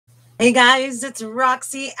Hey guys, it's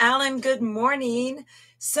Roxie Allen. Good morning.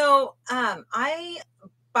 So I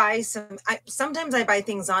buy sometimes I buy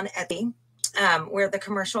things on Etsy where the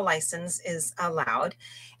commercial license is allowed.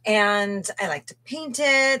 And I like to paint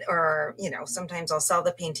it, or, sometimes I'll sell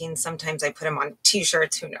the paintings. Sometimes I put them on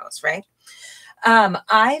t-shirts, who knows, right?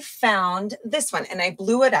 I found this one and I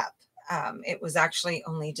blew it up. It was actually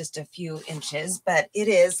only just a few inches, but it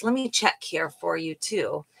is, let me check here for you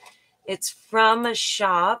too. It's from a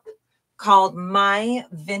shop called My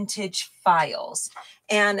Vintage Files.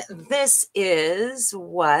 And this is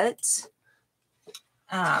what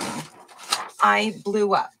I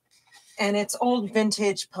blew up. And it's old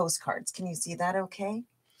vintage postcards. Can you see that okay?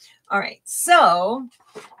 All right. So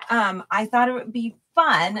I thought it would be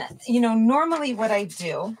fun. Normally what I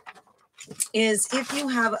do is if you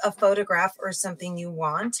have a photograph or something you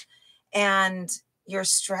want and you're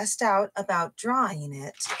stressed out about drawing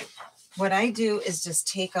it, what I do is just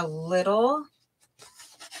take a little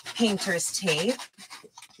painter's tape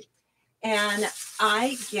and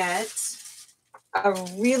I get a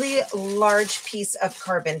really large piece of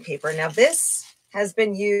carbon paper. Now this has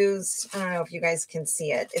been used, I don't know if you guys can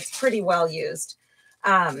see it. It's pretty well used.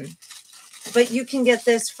 But you can get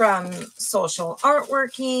this from Social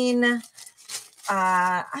Artworking.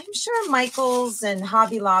 I'm sure Michael's and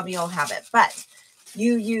Hobby Lobby will have it, but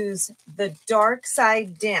you use the dark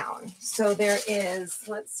side down. So there is,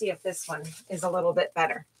 let's see if this one is a little bit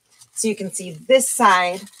better. So you can see this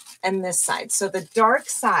side and this side. So the dark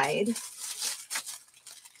side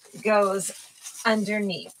goes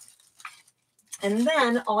underneath. And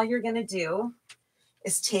then all you're going to do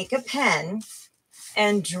is take a pen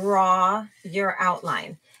and draw your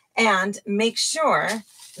outline. And make sure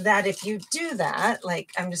that if you do that,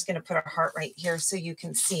 like I'm just going to put a heart right here so you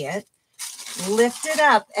can see it. Lift it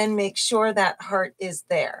up and make sure that heart is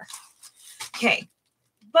there. Okay,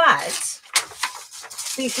 but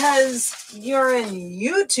because you're in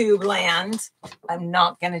YouTube land, I'm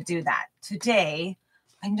not going to do that. Today,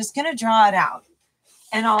 I'm just going to draw it out.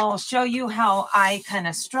 And I'll show you how I kind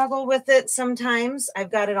of struggle with it sometimes.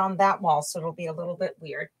 I've got it on that wall, so it'll be a little bit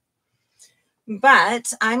weird.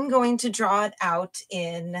 But I'm going to draw it out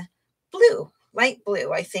in blue, light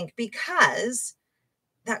blue, I think, because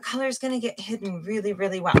that color is going to get hidden really,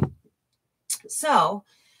 really well. So,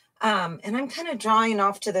 and I'm kind of drawing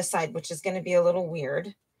off to the side, which is going to be a little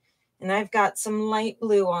weird. And I've got some light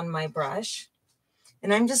blue on my brush.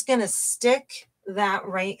 And I'm just going to stick that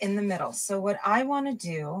right in the middle. So what I want to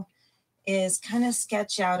do is kind of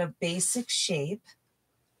sketch out a basic shape.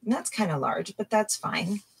 And that's kind of large, but that's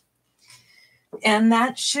fine. And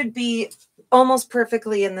that should be almost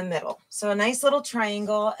perfectly in the middle. So a nice little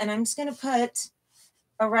triangle. And I'm just going to put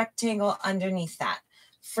a rectangle underneath that.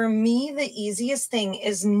 For me, the easiest thing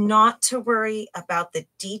is not to worry about the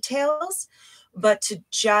details, but to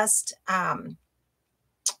just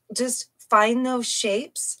find those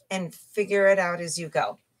shapes and figure it out as you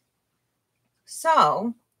go.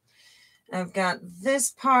 So I've got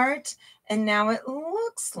this part, and now it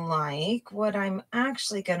looks like what I'm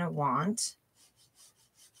actually going to want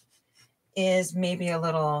is maybe a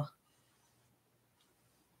little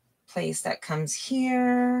place that comes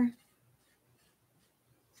here.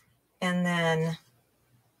 And then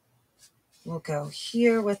we'll go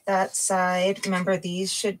here with that side. Remember,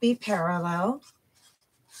 these should be parallel.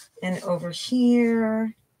 And over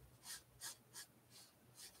here.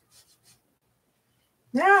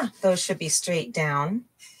 Yeah, those should be straight down.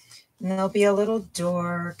 And there'll be a little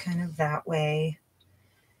door kind of that way.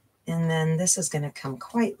 And then this is going to come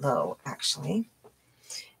quite low, actually.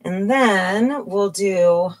 And then we'll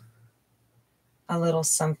do a little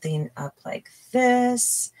something up like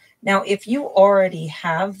this. Now, if you already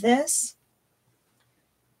have this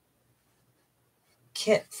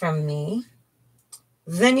kit from me,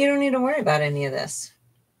 then you don't need to worry about any of this.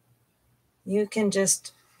 You can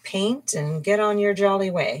just paint and get on your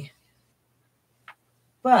jolly way.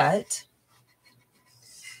 But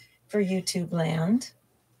for YouTube land,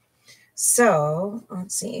 so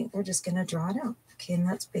let's see, we're just going to draw it out. Okay, and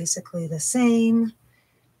that's basically the same.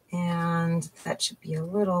 And that should be a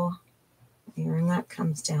little here, and that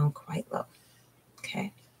comes down quite low.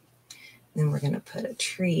 Okay. Then we're going to put a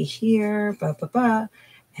tree here,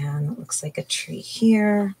 and it looks like a tree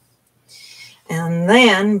here. And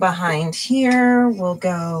then behind here, we'll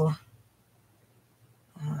go,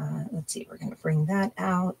 let's see, we're going to bring that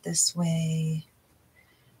out this way.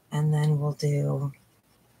 And then we'll do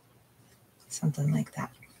something like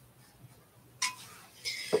that.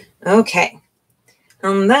 Okay.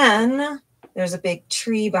 And then there's a big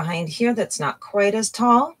tree behind here that's not quite as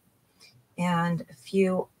tall, and a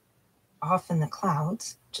few off in the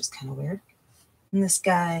clouds, which is kind of weird. And this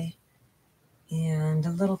guy, and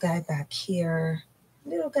a little guy back here,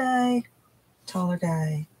 little guy, taller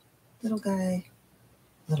guy, little guy,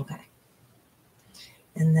 little guy.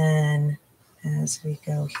 And then as we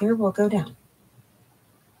go here, we'll go down.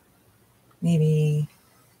 Maybe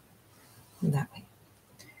that way.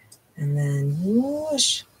 And then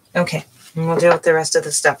whoosh. Okay, and we'll deal with the rest of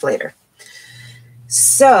the stuff later.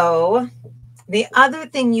 So the other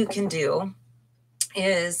thing you can do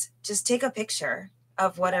is just take a picture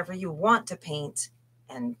of whatever you want to paint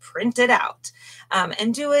and print it out,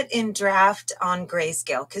 and do it in draft on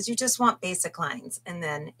grayscale because you just want basic lines, and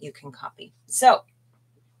then you can copy. So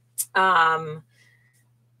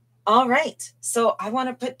all right, so I want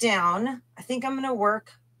to put down, I think I'm going to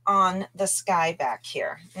work on the sky back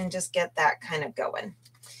here and just get that kind of going.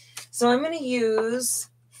 So I'm going to use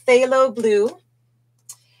Phthalo Blue,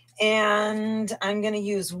 and I'm going to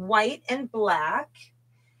use white and black,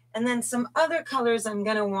 and then some other colors I'm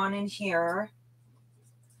going to want in here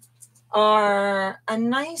are a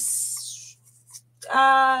nice,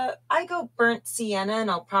 I go burnt sienna,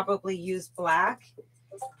 and I'll probably use black.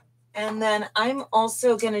 And then I'm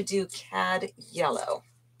also going to do cad yellow,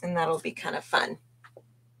 and that'll be kind of fun.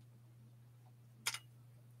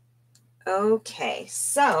 Okay,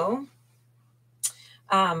 so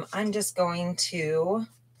I'm just going to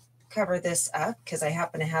cover this up because I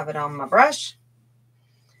happen to have it on my brush.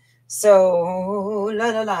 So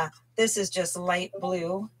this is just light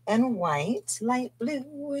blue and white, light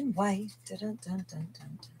blue and white. Dun, dun, dun, dun,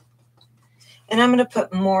 dun. And I'm going to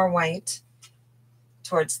put more white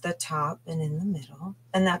towards the top and in the middle,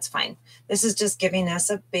 and that's fine. This is just giving us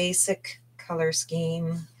a basic color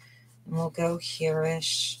scheme, and we'll go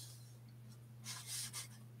here-ish.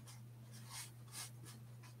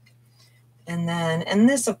 And then, and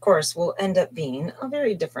this of course will end up being a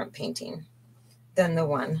very different painting than the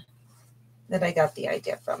one that I got the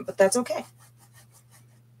idea from, but that's okay.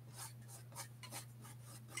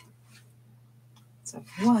 So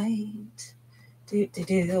white,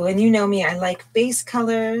 and you know me, I like base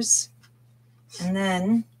colors and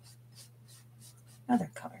then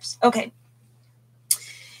other colors. Okay,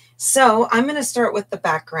 so I'm going to start with the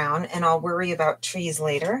background, and I'll worry about trees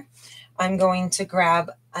later. I'm going to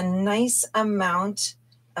grab a nice amount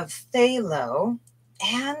of phthalo,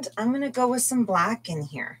 and I'm going to go with some black in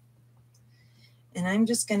here. And I'm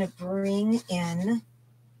just going to bring in,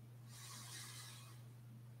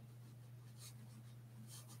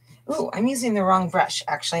 oh, I'm using the wrong brush.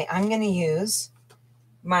 Actually, I'm going to use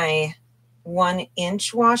my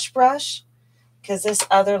 1-inch wash brush because this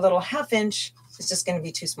other little 1/2 inch is just going to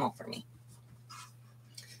be too small for me.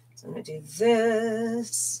 So I'm going to do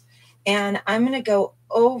this, and I'm going to go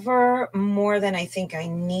over more than I think I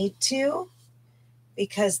need to,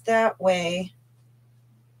 because that way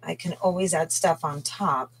I can always add stuff on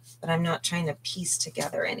top, but I'm not trying to piece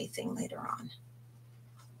together anything later on.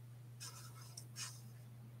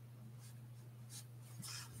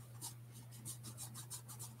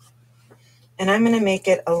 And I'm going to make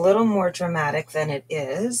it a little more dramatic than it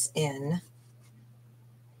is in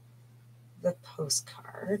the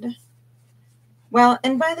postcard. Well,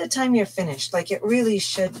 and by the time you're finished, like, it really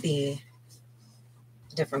should be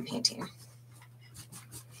a different painting.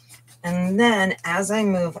 And then as I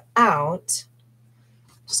move out,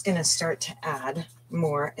 I'm just going to start to add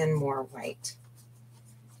more and more white.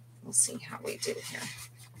 We'll see how we do here.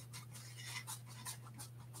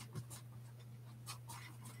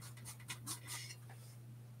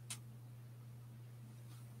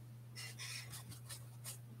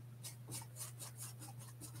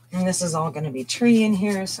 And this is all going to be tree in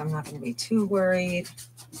here, so I'm not going to be too worried.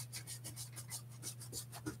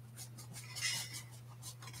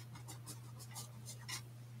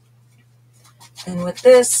 And with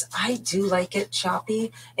this, I do like it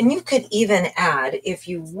choppy. And you could even add, if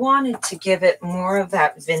you wanted to give it more of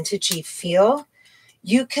that vintagey feel,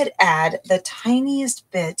 you could add the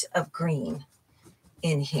tiniest bit of green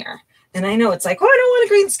in here. And I know it's like, oh, I don't want a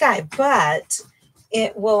green sky, but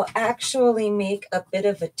it will actually make a bit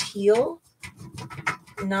of a teal,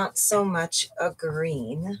 not so much a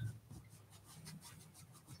green.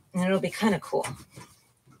 And it'll be kind of cool.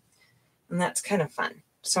 And that's kind of fun.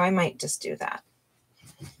 So I might just do that.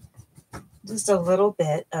 Just a little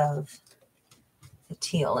bit of the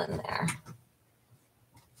teal in there.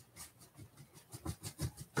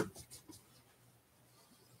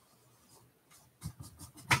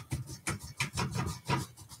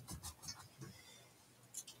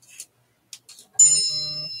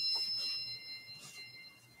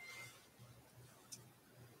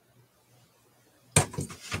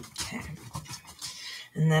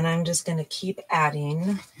 And And then I'm just going to keep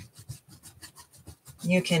adding.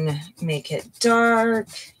 You can make it dark.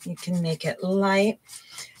 You can make it light.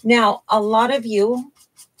 Now, a lot of you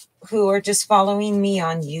who are just following me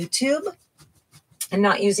on YouTube and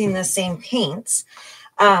not using the same paints,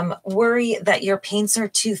 worry that your paints are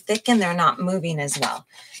too thick and they're not moving as well.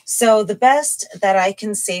 So the best that I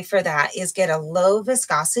can say for that is get a low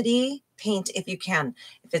viscosity paint if you can.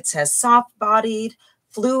 If it says soft bodied,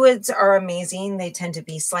 fluids are amazing. They tend to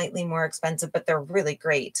be slightly more expensive, but they're really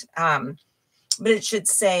great. But it should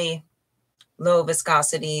say low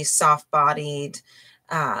viscosity, soft bodied,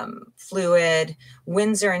 fluid.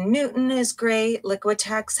 Winsor & Newton is great.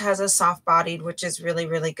 Liquitex has a soft bodied, which is really,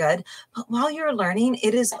 really good. But while you're learning,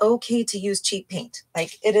 it is okay to use cheap paint.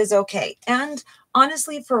 Like, it is okay. And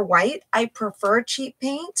honestly, for white, I prefer cheap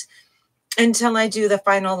paint until I do the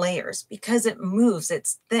final layers because it moves,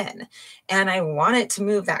 it's thin, and I want it to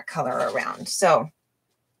move that color around. So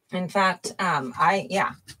in fact,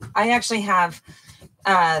 I actually have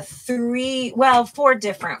 4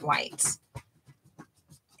 different whites.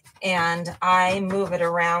 And I move it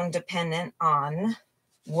around dependent on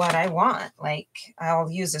what I want. Like, I'll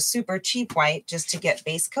use a super cheap white just to get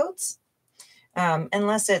base coats.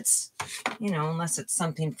 Unless it's, unless it's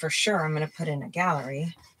something for sure I'm going to put in a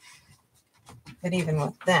gallery. But even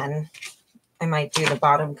with then, I might do the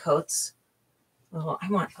bottom coats. Well, I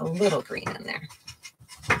want a little green in there.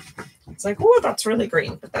 It's like, oh, that's really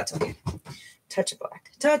green, but that's okay. Touch of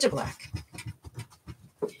black, touch of black.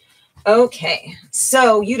 Okay,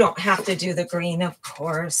 so you don't have to do the green, of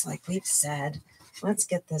course, like we've said. Let's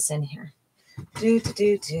get this in here.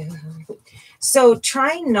 So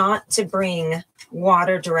try not to bring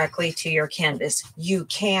water directly to your canvas. You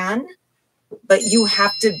can, but you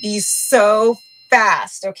have to be so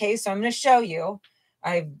fast. Okay, so I'm going to show you.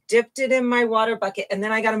 I've dipped it in my water bucket, and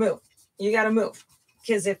then I got to move. You got to move,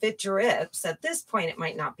 because if it drips at this point, it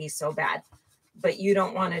might not be so bad, but you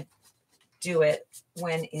don't want to do it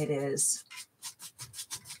when it is,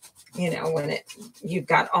 when you've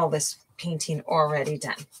got all this painting already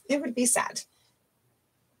done. It would be sad.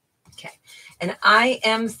 Okay, and I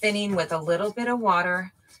am thinning with a little bit of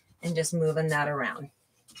water and just moving that around.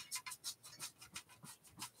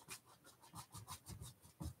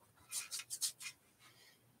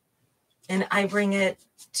 And I bring it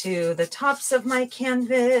to the tops of my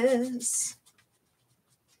canvas.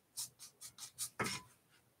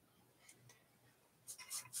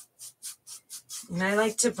 And I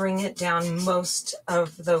like to bring it down most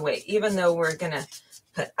of the way, even though we're going to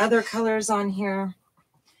put other colors on here.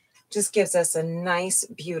 Just gives us a nice,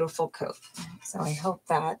 beautiful coat. So I hope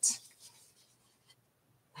that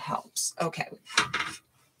helps. Okay.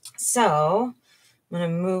 So I'm going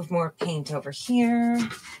to move more paint over here.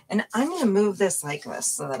 And I'm going to move this like this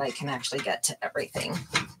so that I can actually get to everything.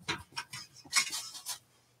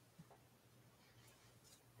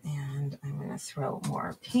 And I'm going to throw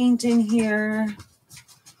more paint in here.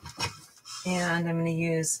 And I'm going to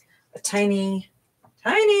use a tiny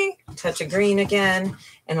touch of green again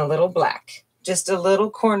and a little black. Just a little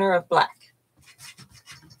corner of black.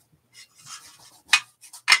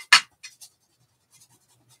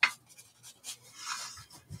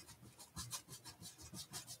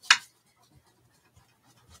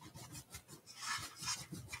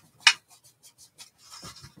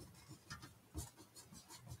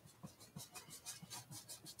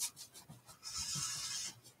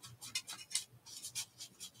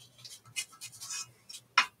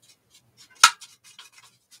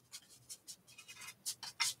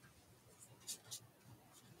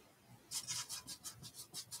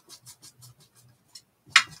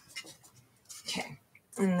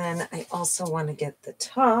 And then I also want to get the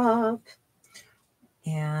top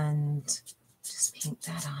and just paint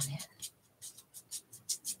that on in.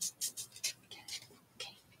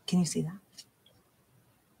 Okay. Can you see that?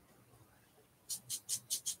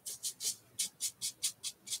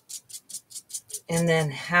 And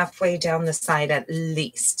then halfway down the side at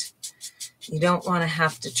least. You don't want to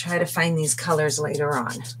have to try to find these colors later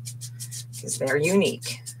on because they're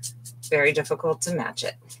unique. Very difficult to match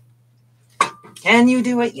it. Can you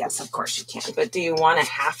do it? Yes, of course you can. But do you want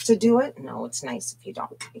to have to do it? No, it's nice if you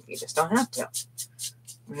don't. If you just don't have to.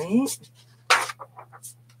 Right?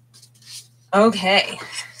 Okay.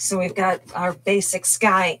 So we've got our basic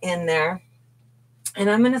sky in there. And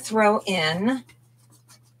I'm going to throw in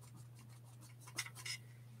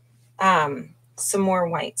some more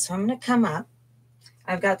white. So I'm going to come up.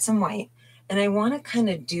 I've got some white. And I want to kind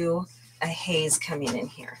of do a haze coming in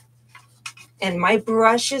here. And my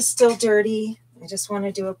brush is still dirty. I just want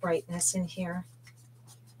to do a brightness in here.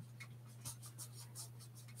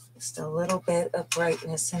 Just a little bit of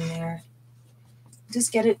brightness in there.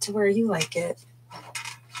 Just get it to where you like it.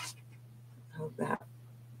 Hope that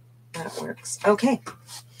works. Okay.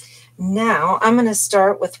 Now I'm going to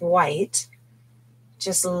start with white,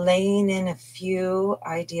 just laying in a few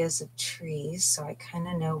ideas of trees so I kind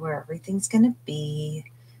of know where everything's going to be.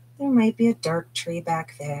 There might be a dark tree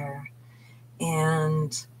back there.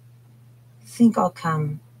 And I think I'll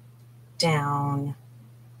come down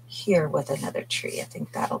here with another tree. I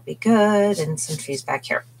think that'll be good. And some trees back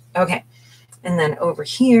here. Okay. And then over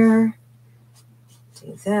here,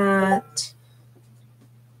 do that.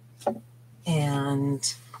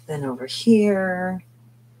 And then over here,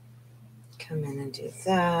 come in and do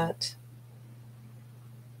that.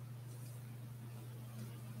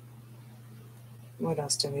 What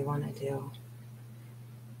else do we want to do?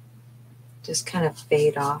 Just kind of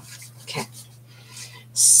fade off. Okay.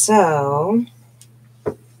 So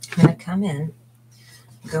I'm going to come in,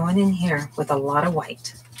 going in here with a lot of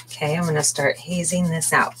white. Okay, I'm going to start hazing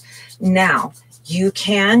this out. Now, you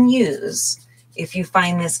can use, if you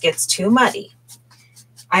find this gets too muddy,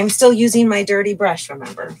 I'm still using my dirty brush,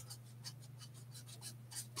 remember.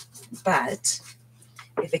 But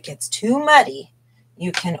if it gets too muddy,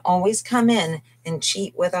 you can always come in and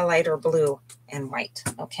cheat with a lighter blue and white,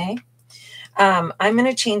 okay? I'm going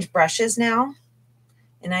to change brushes now,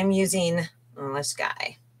 and I'm using this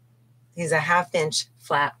guy. He's a 1/2-inch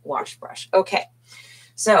flat wash brush. Okay,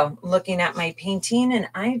 so looking at my painting, and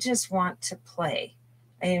I just want to play.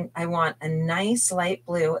 I want a nice light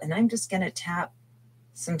blue, and I'm just going to tap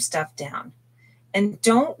some stuff down. And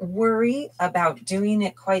don't worry about doing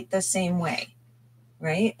it quite the same way,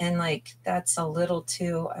 right? And like, that's a little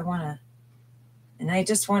too, I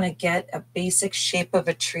just want to get a basic shape of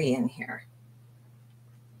a tree in here.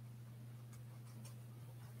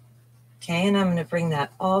 Okay, and I'm going to bring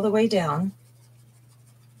that all the way down,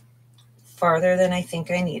 farther than I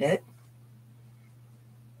think I need it.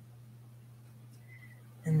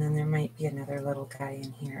 And then there might be another little guy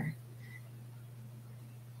in here.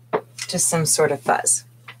 Just some sort of fuzz.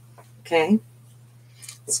 Okay,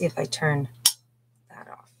 let's see if I turn that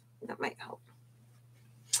off. That might help.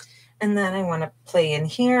 And then I want to play in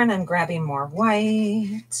here, and I'm grabbing more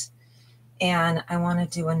white, and I want to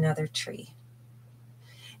do another tree.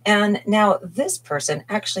 And now this person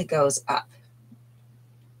actually goes up,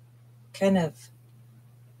 kind of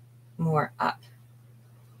more up.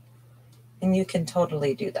 And you can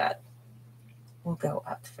totally do that. We'll go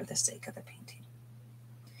up for the sake of the painting.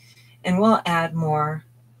 And we'll add more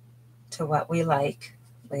to what we like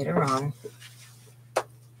later on.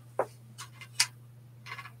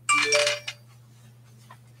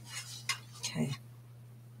 Okay.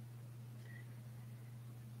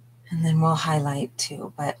 And then we'll highlight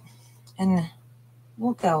too, and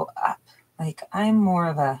we'll go up. Like I'm more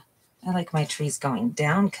of I like my trees going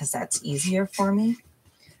down because that's easier for me.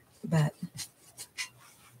 But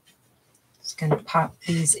just going to pop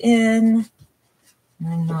these in. And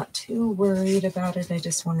I'm not too worried about it. I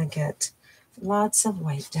just want to get lots of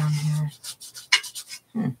white down here.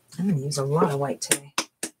 I'm going to use a lot of white today.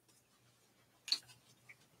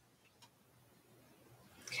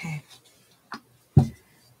 Okay.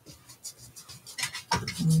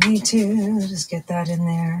 Me too. Just get that in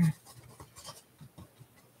there.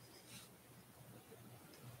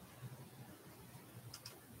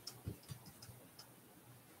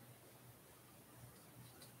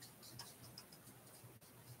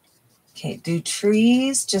 Okay, do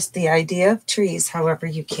trees, just the idea of trees, however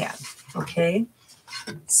you can, okay?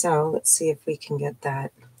 So let's see if we can get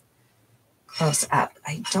that close up.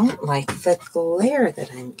 I don't like the glare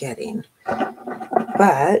that I'm getting,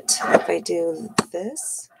 but if I do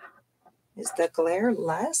this, is the glare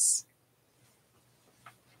less?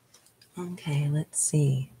 Okay, let's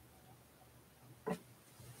see.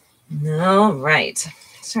 All right.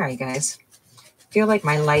 Sorry, guys. I feel like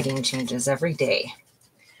my lighting changes every day.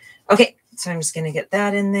 Okay, so I'm just going to get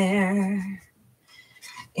that in there.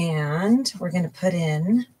 And we're going to put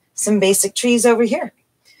in some basic trees over here.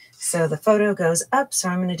 So the photo goes up, so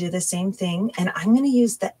I'm going to do the same thing. And I'm going to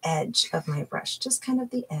use the edge of my brush, just kind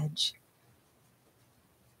of the edge.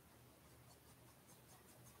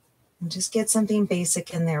 And just get something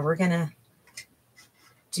basic in there. We're going to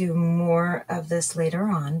do more of this later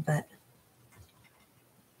on, but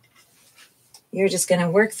you're just going to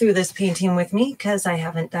work through this painting with me because I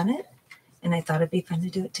haven't done it, and I thought it'd be fun to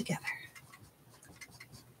do it together.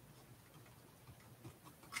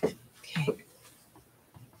 Okay.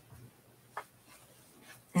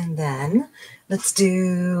 And then let's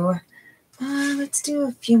do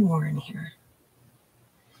a few more in here.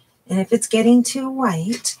 And if it's getting too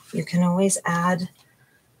white, you can always add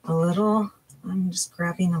a little, I'm just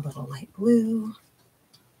grabbing a little light blue.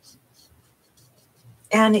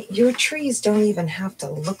 And your trees don't even have to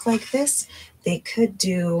look like this. They could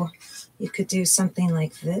do, you could do something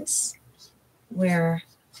like this, where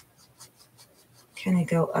kind of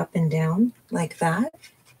go up and down like that.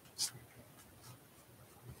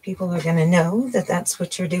 People are going to know that that's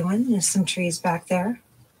what you're doing. There's some trees back there.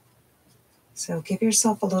 So give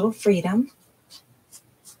yourself a little freedom,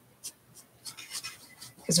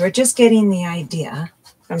 because we're just getting the idea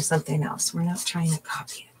from something else. We're not trying to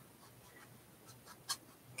copy it.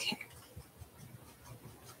 Okay.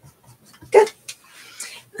 Good.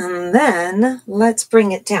 And then let's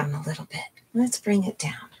bring it down a little bit. Let's bring it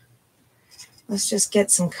down. Let's just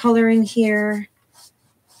get some color in here.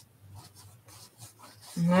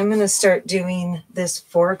 And I'm going to start doing this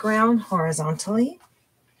foreground horizontally.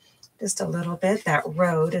 Just a little bit, that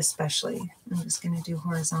road especially. I'm just going to do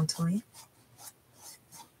horizontally.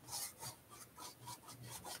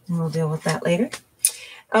 And we'll deal with that later.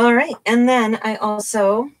 All right, and then I've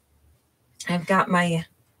got my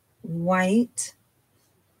white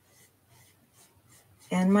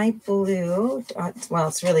and my blue. Well,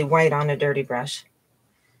 it's really white on a dirty brush.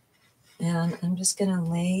 And I'm just going to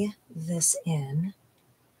lay this in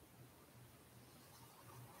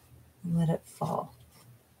and let it fall.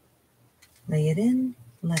 Lay it in,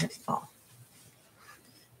 let it fall.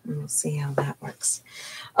 And we'll see how that works.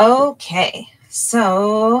 Okay,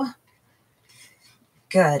 so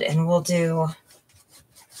good. And we'll do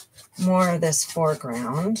more of this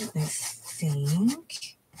foreground, I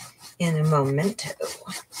think, in a moment.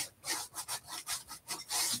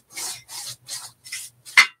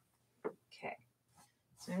 Okay,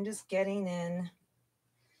 so I'm just getting in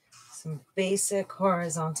some basic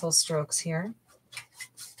horizontal strokes here,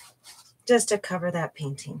 just to cover that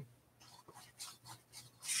painting.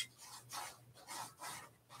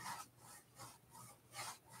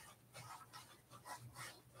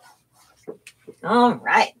 All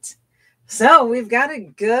right, so we've got a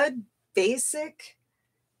good basic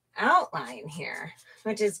outline here,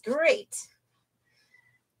 which is great.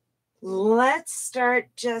 Let's start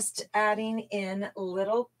just adding in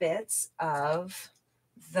little bits of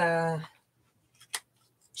the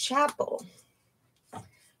chapel.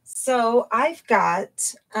 So I've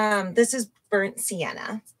got, this is burnt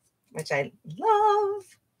sienna, which I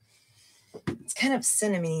love. It's kind of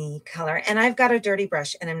cinnamony color. And I've got a dirty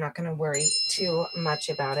brush, and I'm not going to worry too much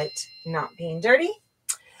about it not being dirty.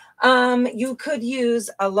 You could use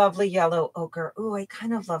a lovely yellow ochre. Ooh, I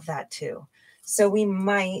kind of love that too. So we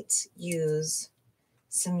might use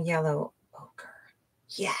some yellow ochre.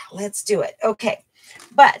 Yeah, let's do it. Okay,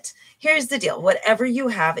 but here's the deal. Whatever you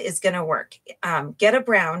have is going to work. Get a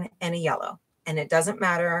brown and a yellow, and it doesn't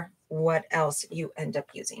matter what else you end up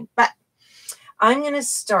using. But I'm going to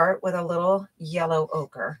start with a little yellow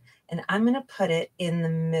ochre, and I'm going to put it in the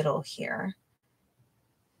middle here.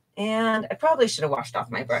 And I probably should have washed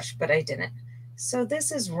off my brush, but I didn't. So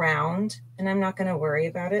this is round, and I'm not going to worry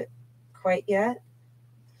about it quite yet.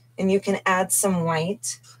 And you can add some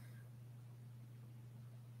white.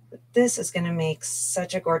 This is going to make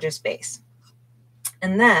such a gorgeous base.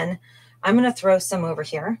 And then I'm going to throw some over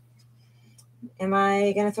here. Am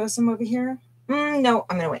I going to throw some over here? No,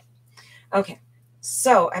 I'm going to wait. Okay,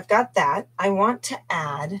 so I've got that. I want to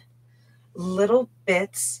add little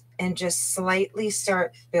bits and just slightly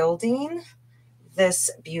start building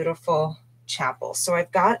this beautiful chapel. So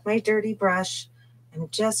I've got my dirty brush. I'm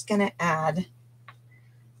just going to add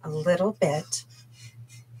a little bit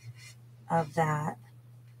of that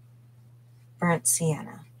burnt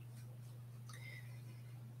sienna.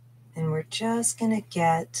 And we're just going to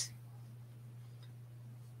get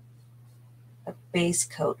a base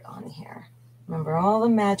coat on here. Remember, all the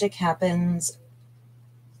magic happens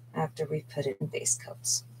after we put it in base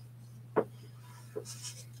coats.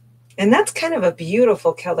 And that's kind of a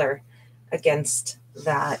beautiful color against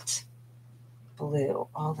that blue,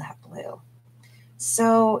 all that blue.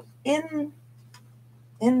 So in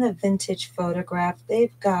the vintage photograph,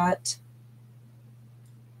 they've got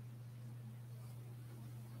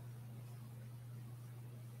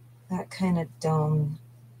that kind of dome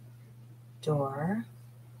door,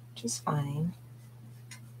 which is fine.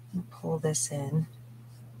 I'll pull this in.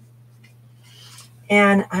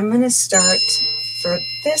 And I'm going to start for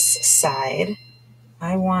this side.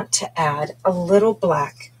 I want to add a little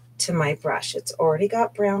black to my brush. It's already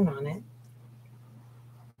got brown on it.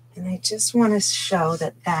 And I just want to show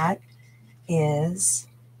that that is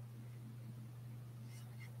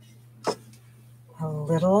a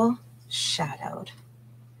little shadowed.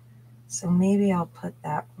 So maybe I'll put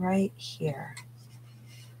that right here.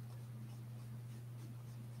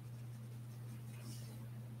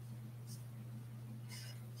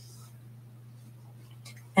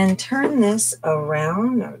 and turn this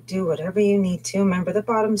around or do whatever you need to. Remember, the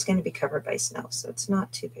bottom's going to be covered by snow, so it's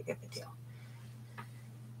not too big of a deal.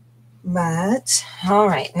 But, all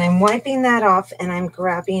right, and I'm wiping that off, and I'm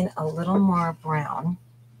grabbing a little more brown.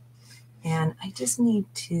 And I just need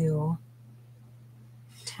to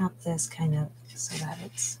tap this kind of so that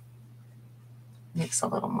it makes a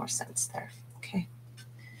little more sense there. Okay,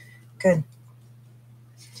 good.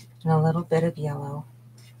 And a little bit of yellow.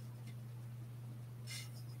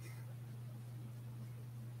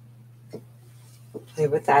 Play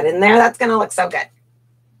with that in there. That's going to look so good.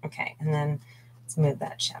 Okay, and then let's move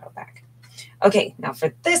that shadow back. Okay, now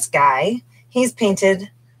for this guy, he's painted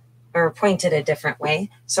or pointed a different way.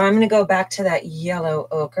 So I'm going to go back to that yellow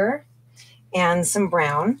ochre and some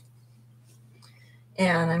brown.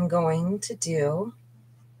 And I'm going to do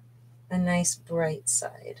a nice bright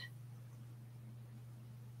side.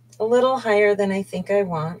 A little higher than I think I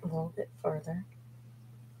want, a little bit farther.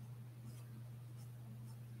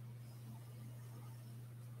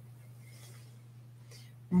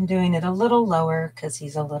 I'm doing it a little lower because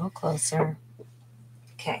he's a little closer.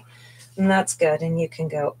 Okay, and that's good. And you can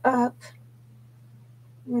go up,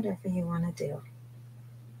 whatever you want to do.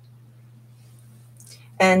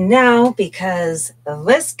 And now, because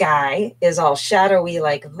this guy is all shadowy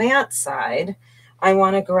like that side, I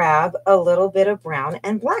want to grab a little bit of brown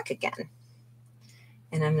and black again.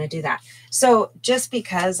 And I'm going to do that. So just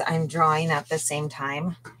because I'm drawing at the same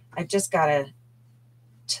time, I've just got to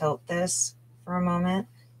tilt this for a moment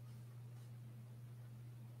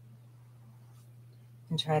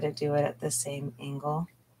and try to do it at the same angle.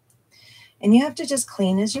 And you have to just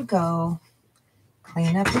clean as you go.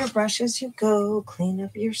 Clean up your brush as you go. Clean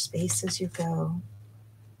up your space as you go.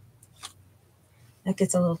 That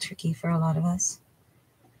gets a little tricky for a lot of us.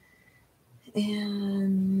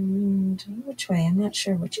 And which way? I'm not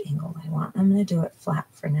sure which angle I want. I'm going to do it flat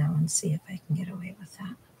for now and see if I can get away with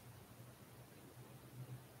that.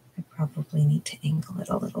 I probably need to angle it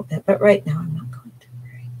a little bit, but right now I'm not going to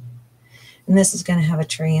worry. And this is going to have a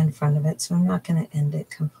tree in front of it, so I'm not going to end it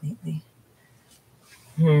completely.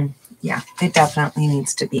 Yeah, it definitely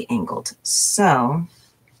needs to be angled. So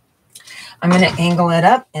I'm going to angle it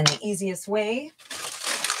up, and the easiest way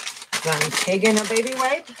is I'm taking a baby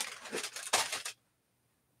wipe,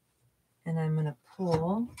 and I'm going to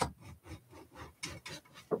pull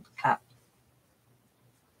up.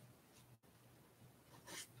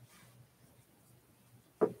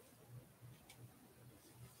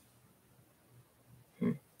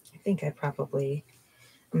 I think I'm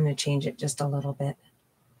going to change it just a little bit.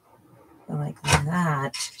 Like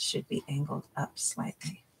that should be angled up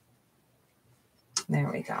slightly. There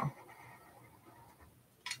we go.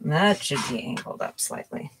 That should be angled up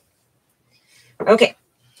slightly. Okay,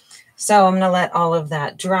 so I'm going to let all of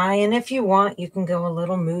that dry. And if you want, you can go a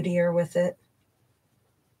little moodier with it.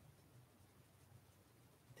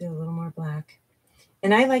 Do a little more black.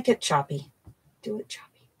 And I like it choppy. Do it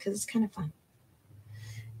choppy because it's kind of fun.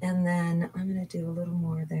 And then I'm going to do a little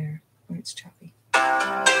more there where it's choppy.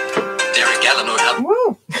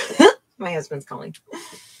 Woo! My husband's calling.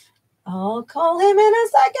 I'll call him in a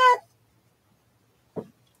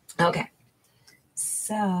second. Okay.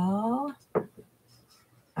 So, all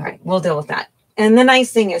right, we'll deal with that. And the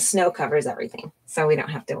nice thing is snow covers everything, so we don't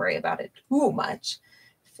have to worry about it too much.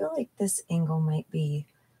 I feel like this angle might be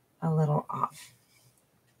a little off.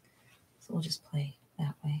 So we'll just play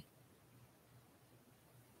that way.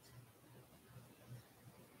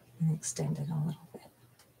 And extend it a little bit.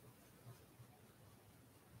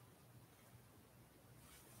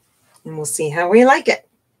 And we'll see how we like it.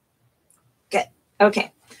 Good.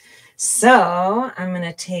 Okay. So I'm going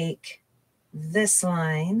to take this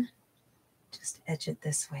line, just edge it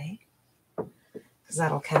this way, because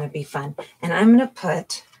that'll kind of be fun. And I'm going to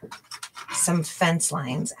put some fence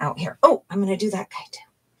lines out here. Oh, I'm going to do that guy too.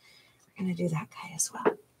 We're going to do that guy as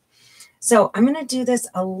well. So I'm going to do this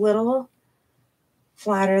a little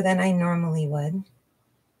flatter than I normally would.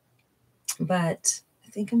 But I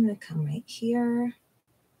think I'm going to come right here.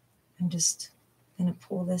 I'm just going to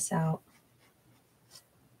pull this out.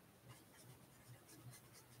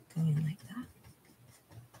 Going like that.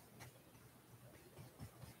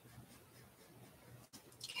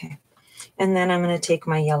 Okay. And then I'm going to take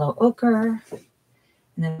my yellow ochre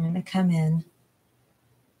and I'm going to come in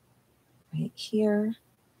right here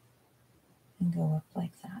and go up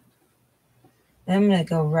like that. And I'm going to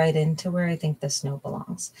go right into where I think the snow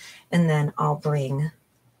belongs. And then I'll bring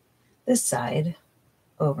this side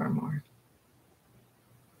over more,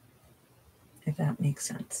 if that makes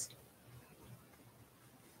sense.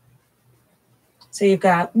 So you've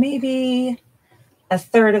got maybe a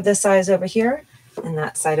third of the size over here. and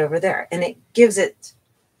that side over there. And it gives it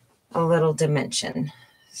a little dimension.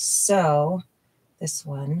 So this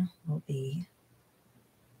one will be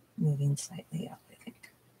moving slightly up, I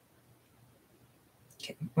think.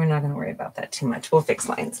 Okay, we're not going to worry about that too much. We'll fix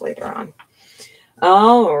lines later on.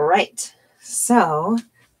 All right, so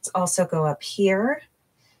let's also go up here,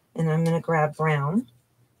 and I'm going to grab brown,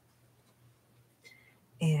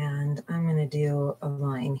 and I'm going to do a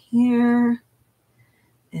line here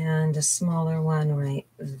and a smaller one right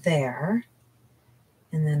there,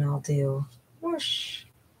 and then I'll do whoosh,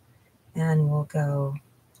 and we'll go,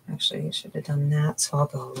 actually I should have done that, so I'll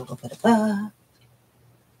go a little bit above,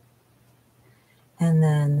 and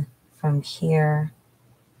then from here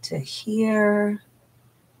to here,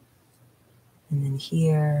 and then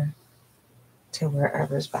here to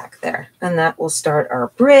wherever's back there. And that will start our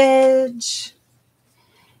bridge.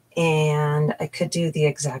 And I could do the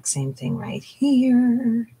exact same thing right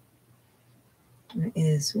here. It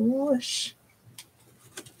is whoosh.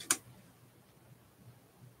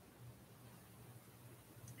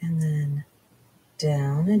 And then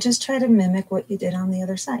down, and just try to mimic what you did on the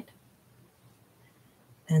other side.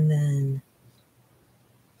 And then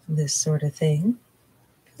this sort of thing.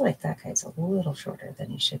 I feel like that guy's a little shorter than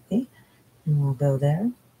he should be. And we'll go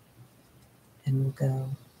there, and we'll go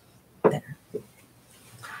there.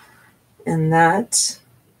 And that,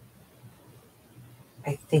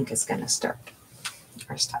 I think, is going to start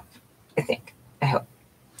our stuff. I think. I hope.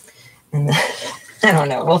 And then, I don't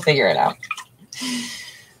know. We'll figure it out.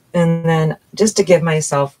 And then just to give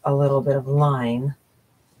myself a little bit of line,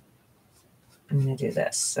 I'm going to do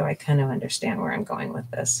this. So I kind of understand where I'm going with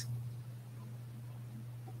this.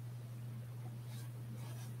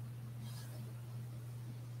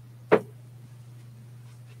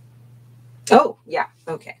 Oh, yeah.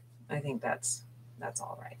 Okay. I think that's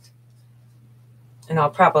all right. And I'll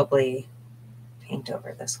probably paint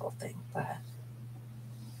over this whole thing, but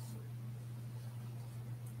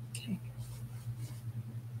okay.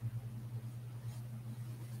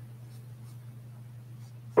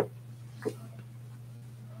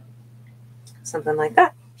 Something like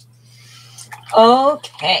that.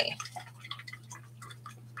 Okay.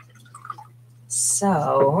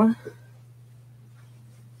 So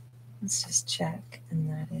let's just check, and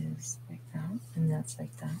that is like that, and that's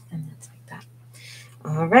like that, and that's like that.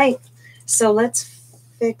 All right, so let's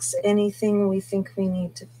fix anything we think we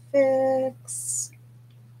need to fix.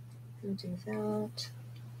 We'll do that.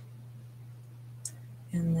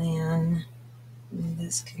 And then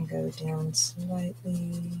this can go down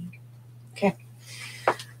slightly. Okay.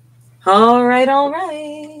 All right, all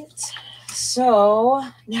right. So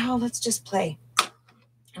now let's just play.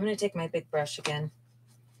 I'm going to take my big brush again.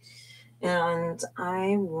 And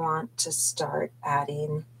I want to start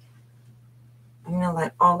adding, I'm going to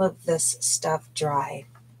let all of this stuff dry,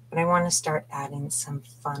 but I want to start adding some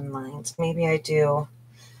fun lines. Maybe I do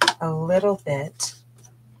a little bit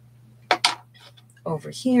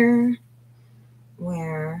over here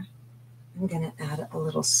where I'm going to add a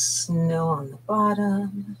little snow on the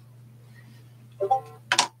bottom.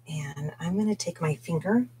 And I'm going to take my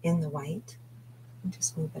finger in the white and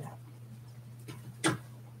just move it up.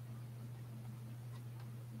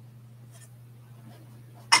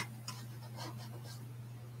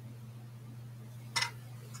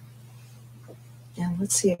 And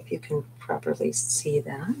let's see if you can properly see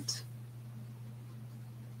that.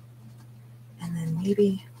 And then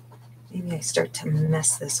maybe I start to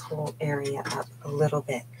mess this whole area up a little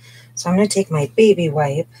bit. So I'm going to take my baby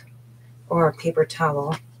wipe or a paper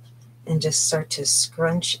towel and just start to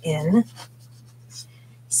scrunch in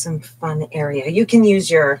some fun area. You can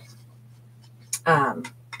use your,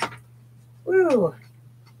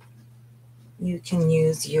 you can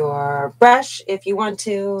use your brush if you want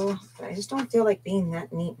to, but I just don't feel like being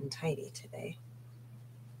that neat and tidy today.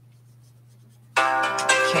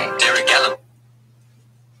 Okay.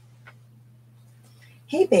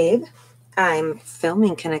 Hey, babe, I'm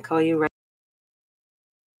filming. Can I call you right?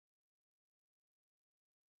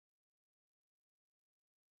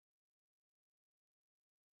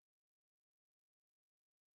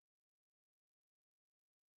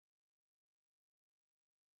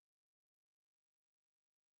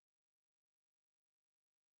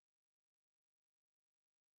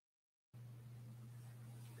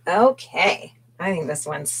 Okay. I think this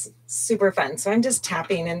one's super fun. So I'm just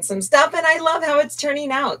tapping in some stuff, and I love how it's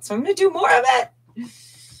turning out. So I'm going to do more of it.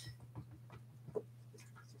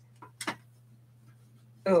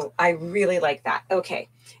 Oh, I really like that. Okay.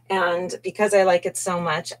 And because I like it so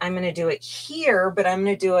much, I'm going to do it here, but I'm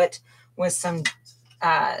going to do it with some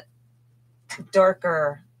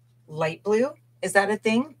darker light blue. Is that a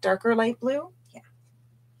thing? Darker light blue? Yeah.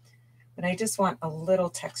 but I just want a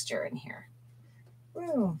little texture in here.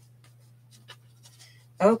 Woo.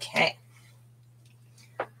 Okay.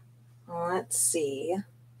 Let's see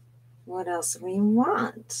what else we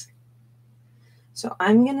want. So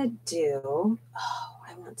I'm going to do,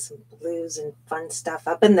 I want some blues and fun stuff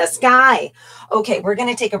up in the sky. Okay, we're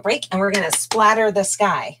going to take a break and we're going to splatter the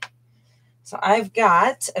sky. So I've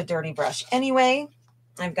got a dirty brush anyway.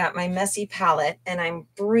 I've got my messy palette, and I'm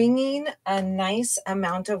bringing a nice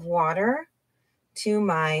amount of water to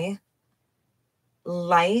my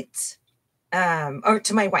light, or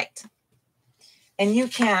to my white. And you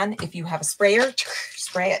can, if you have a sprayer,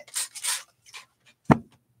 spray it.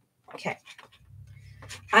 Okay.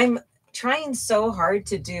 I'm trying so hard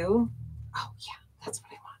to do, oh yeah, that's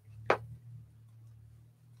what I want.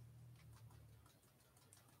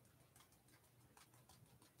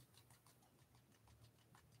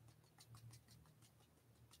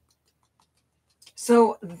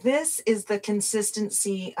 So this is the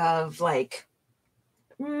consistency of like,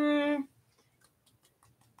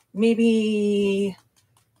 maybe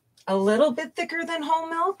a little bit thicker than whole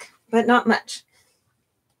milk, but not much.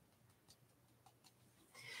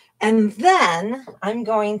 And then I'm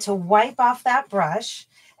going to wipe off that brush.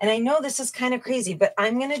 And I know this is kind of crazy, but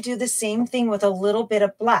I'm going to do the same thing with a little bit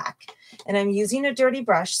of black. And I'm using a dirty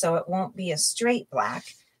brush, so it won't be a straight black.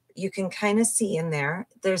 You can kind of see in there,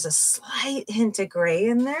 there's a slight hint of gray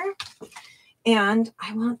in there. And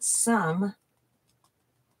I want some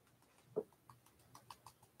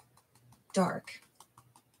dark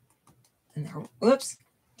in there. Whoops,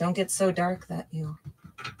 don't get so dark that you...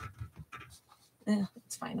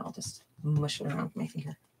 it's fine. I'll just mush it around with my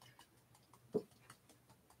finger.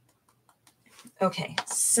 Okay,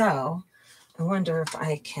 so I wonder if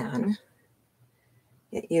I can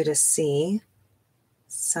get you to see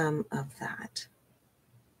some of that.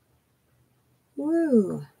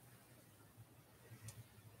 Woo!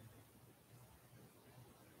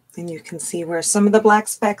 And you can see where some of the black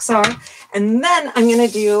specks are. And then I'm going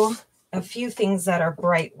to do a few things that are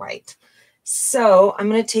bright white. So I'm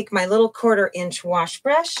going to take my little 1/4 inch wash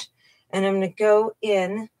brush, and I'm going to go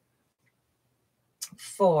in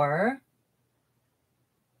for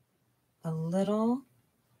a little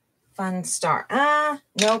fun star.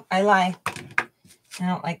 Nope, I lie. I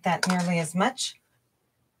don't like that nearly as much.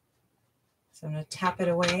 So I'm going to tap it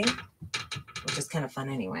away, which is kind of fun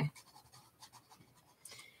anyway.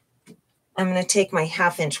 I'm going to take my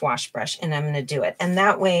 1/2 inch wash brush and I'm going to do it. And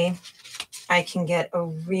that way I can get a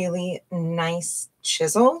really nice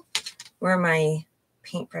chisel where my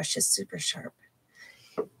paintbrush is super sharp.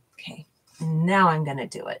 Okay, now I'm going to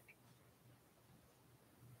do it.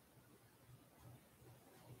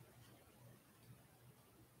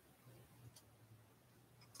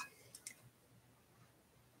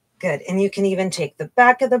 Good, and you can even take the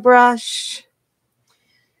back of the brush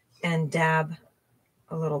and dab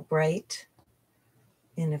a little bright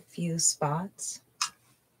in a few spots.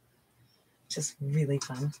 Just really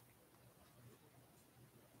fun.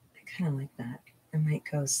 I kind of like that. I might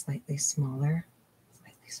go slightly smaller.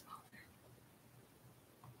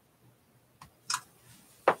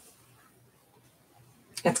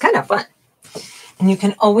 It's kind of fun. And you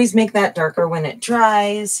can always make that darker when it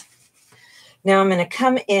dries. Now I'm going to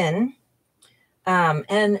come in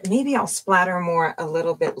and maybe I'll splatter more a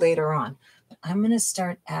little bit later on. But I'm going to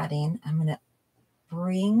start adding, I'm going to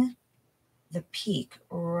bring the peak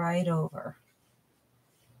right over.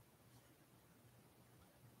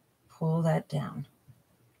 Pull that down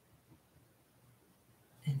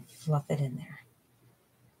and fluff it in there.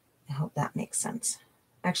 I hope that makes sense.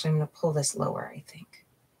 Actually, I'm going to pull this lower, I think.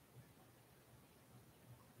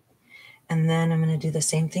 And then I'm going to do the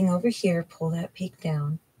same thing over here. Pull that peak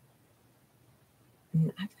down.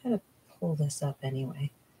 And I've got to pull this up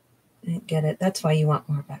anyway. I didn't get it. That's why you want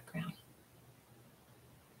more background.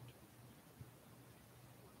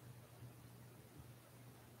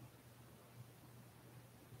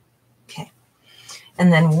 Okay.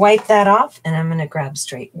 And then wipe that off. And I'm going to grab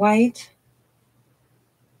straight white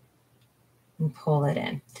and pull it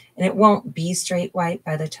in. And it won't be straight white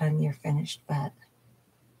by the time you're finished, but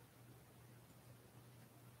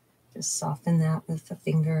just soften that with the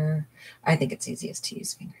finger. I think it's easiest to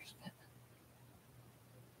use fingers. But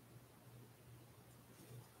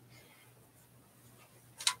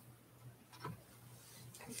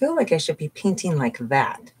I feel like I should be painting like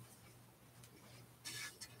that.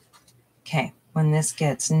 Okay, when this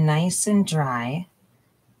gets nice and dry,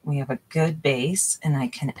 we have a good base, and I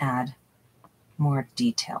can add more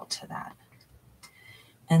detail to that.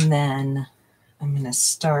 And then I'm going to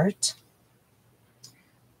start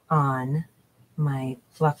on my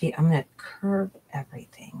fluffy, I'm going to curve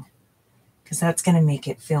everything because that's going to make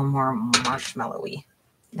it feel more marshmallowy.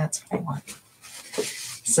 That's what I want.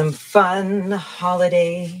 Some fun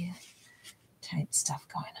holiday type stuff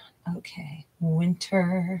going on. Okay,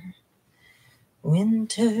 winter.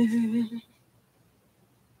 And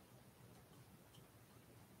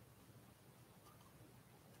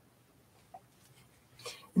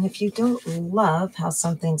if you don't love how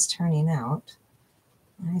something's turning out,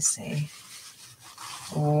 I say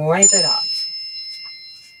wipe it off.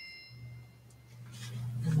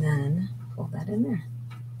 And then pull that in there.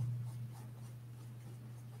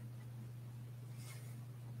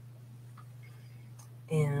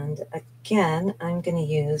 And again, I'm going to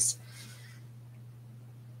use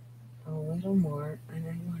a little more, and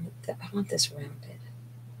I want this rounded.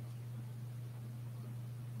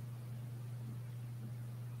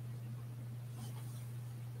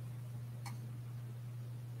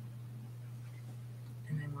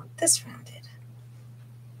 And I want this rounded.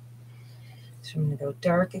 So I'm going to go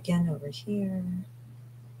dark again over here.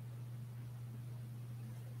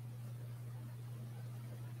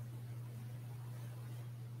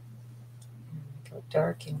 Go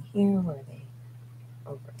dark in here where they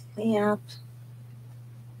overlap.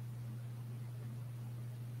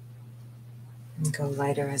 And go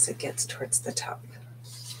lighter as it gets towards the top.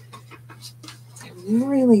 I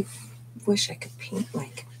really wish I could paint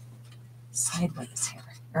like sideways here,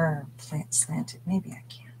 or slanted. Maybe I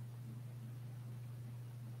can.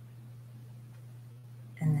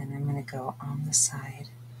 And then I'm going to go on the side,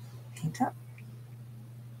 paint up.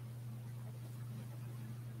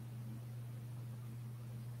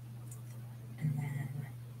 And then,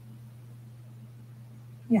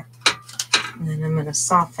 yeah. And then I'm going to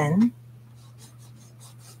soften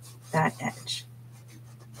that edge.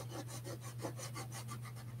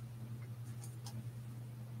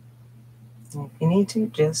 And if you need to,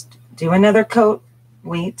 just do another coat.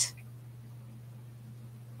 Wait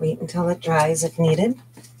until it dries if needed.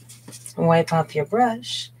 Wipe off your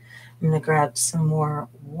brush. I'm going to grab some more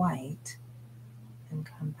white and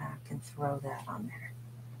come back and throw that on there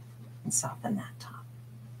and soften that top.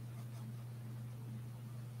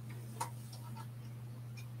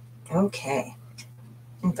 Okay,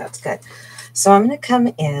 I think that's good. So I'm going to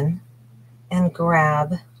come in and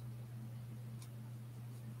grab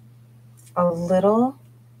a little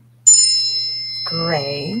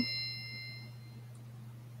gray.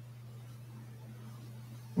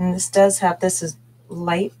 And this is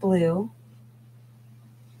light blue.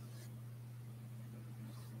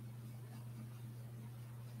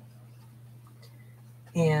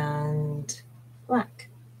 And black.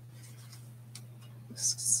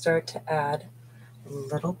 Start to add a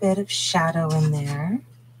little bit of shadow in there.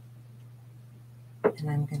 And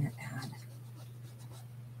I'm going to add,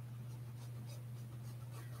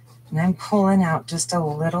 and I'm pulling out just a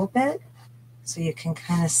little bit so you can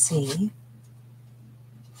kind of see.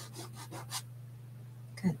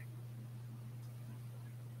 Good.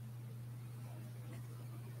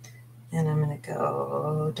 And I'm going to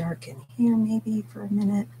go dark in here maybe for a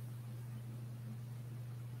minute.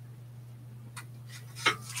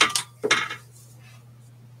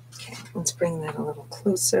 Okay, let's bring that a little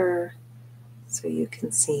closer so you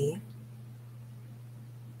can see.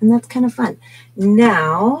 And that's kind of fun.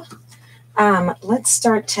 Now, let's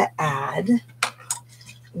start to add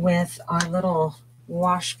with our little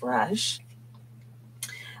wash brush.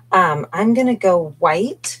 I'm going to go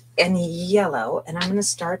white and yellow, and I'm going to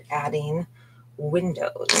start adding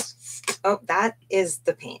windows. Oh, that is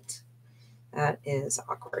the paint. That is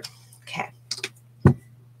awkward. Okay.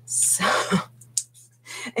 So,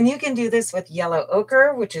 and you can do this with yellow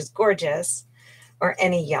ochre, which is gorgeous, or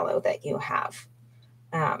any yellow that you have.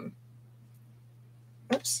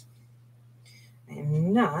 Oops. I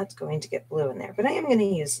am not going to get blue in there, but I am going to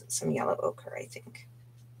use some yellow ochre, I think.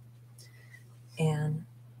 And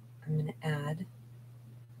I'm going to add,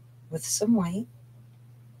 with some white,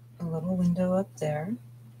 a little window up there.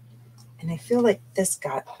 And I feel like this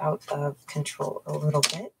got out of control a little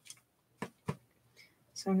bit.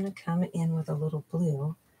 So I'm going to come in with a little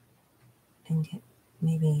blue and get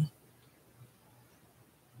maybe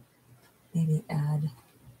add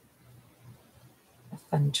a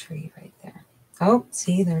fun tree right there. Oh,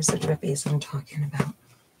 see, there's the drippies I'm talking about.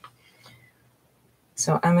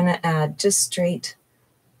 So I'm going to add just straight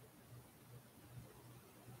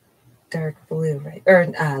dark blue, right, or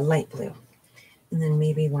light blue. And then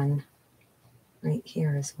maybe one right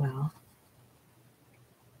here as well.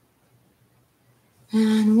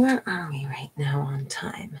 And where are we right now on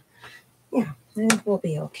time? Yeah, I think we'll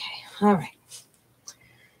be okay. All right.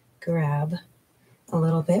 Grab a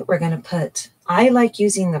little bit. We're going to put, I like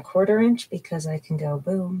using the 1/4 inch because I can go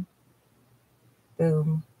boom,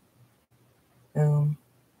 boom, boom,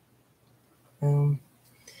 boom.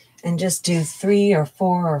 And just do 3 or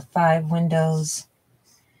 4 or 5 windows.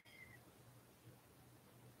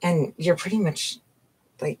 And you're pretty much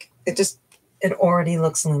like, it already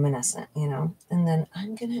looks luminescent, you know? And then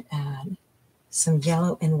I'm going to add some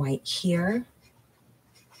yellow and white here.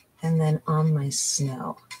 And then on my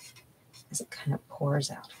snow, as it kind of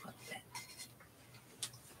pours out a little bit.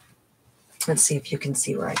 Let's see if you can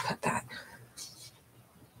see where I put that.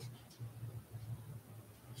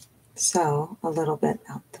 So a little bit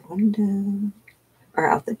out the window, or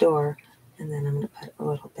out the door, and then I'm going to put a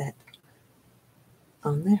little bit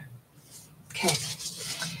on there. Okay.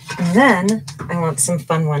 And then I want some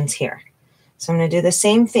fun ones here. So I'm going to do the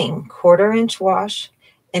same thing, 1/4 inch wash,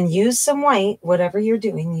 and use some white, whatever you're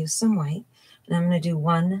doing, use some white. And I'm going to do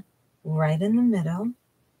one right in the middle,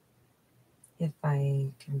 if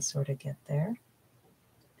I can sort of get there.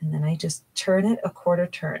 And then I just turn it a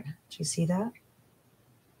 1/4 turn. Do you see that?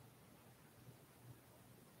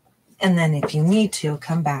 And then if you need to,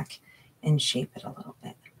 come back and shape it a little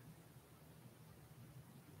bit.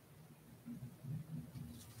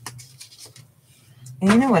 And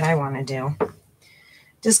you know what I want to do?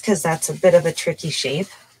 Just because that's a bit of a tricky shape.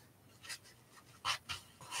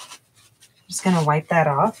 I'm just going to wipe that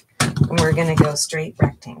off, and we're going to go straight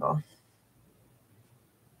rectangle.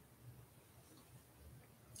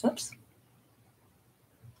 Oops.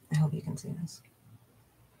 I hope you can see this.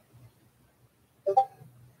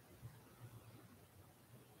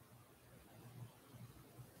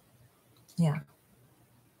 Yeah.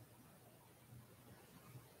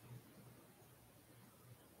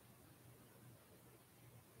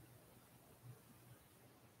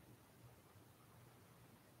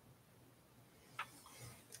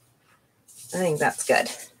 I think that's good.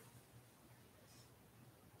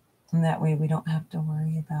 And that way we don't have to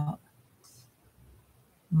worry about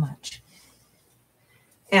much.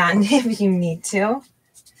 And if you need to,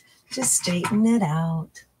 just straighten it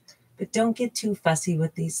out. But don't get too fussy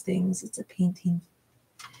with these things. It's a painting.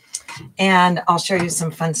 And I'll show you some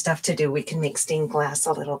fun stuff to do. We can make stained glass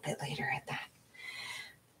a little bit later at that.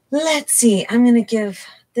 Let's see. I'm going to give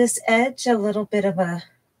this edge a little bit of a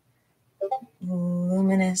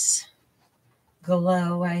luminous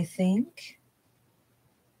glow, I think.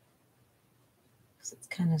 Because it's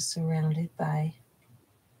kind of surrounded by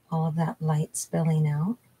all of that light spilling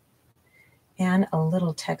out. And a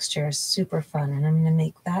little texture is super fun. And I'm going to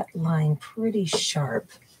make that line pretty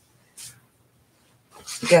sharp.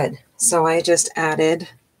 Good. So I just added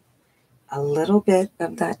a little bit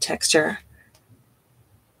of that texture.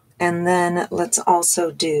 And then let's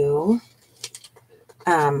also do,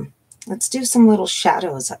 let's do some little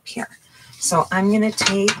shadows up here. So I'm going to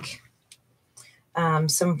take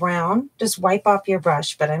some brown, just wipe off your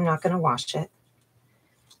brush, but I'm not going to wash it.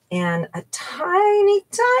 And a tiny,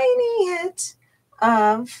 tiny hit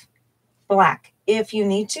of black. If you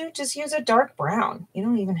need to, just use a dark brown. You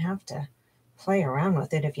don't even have to play around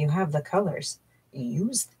with it. If you have the colors,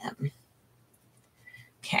 use them.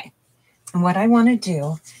 Okay. And what I want to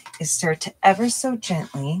do is start to ever so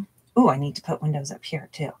gently. Oh, I need to put windows up here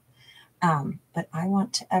too. But I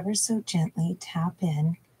want to ever so gently tap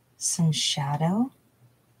in some shadow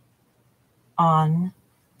on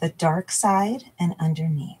the dark side and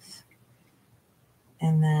underneath.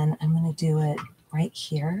 And then I'm going to do it right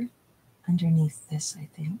here underneath this, I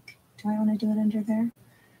think. Do I want to do it under there?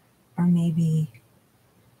 Or maybe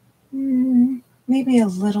a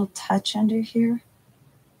little touch under here.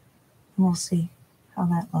 And we'll see how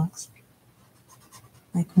that looks.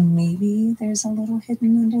 Like maybe there's a little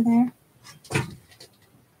hidden under there.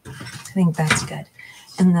 I think that's good.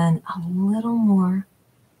 And then a little more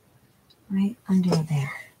right under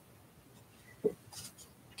there.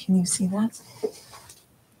 Can you see that?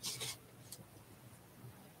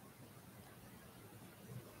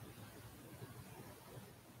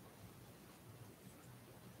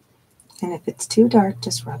 And if it's too dark,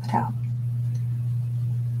 just rub it out.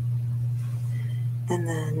 And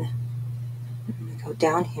then I'm going to go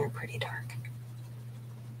down here pretty dark.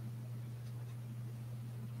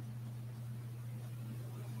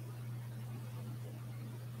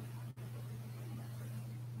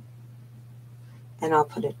 And I'll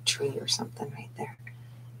put a tree or something right there.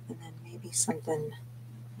 And then maybe something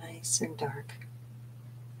nice and dark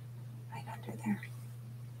right under there.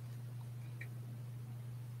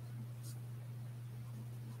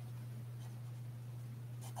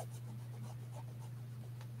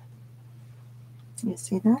 You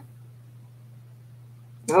see that?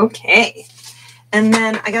 Okay. And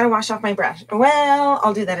then I got to wash off my brush. Well,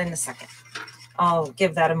 I'll do that in a second. I'll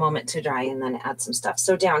give that a moment to dry and then add some stuff.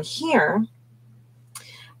 So down here,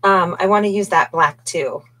 I want to use that black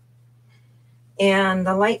too. And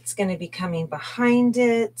the light's going to be coming behind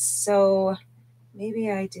it. So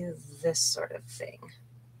maybe I do this sort of thing.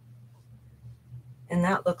 And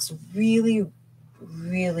that looks really,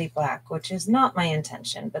 really black, which is not my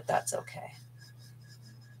intention, but that's okay.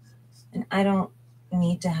 And I don't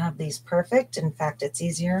need to have these perfect. In fact, it's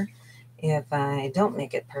easier if I don't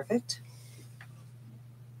make it perfect.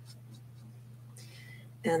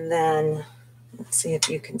 And then let's see if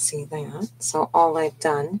you can see that. So all I've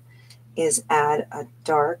done is add a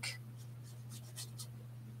dark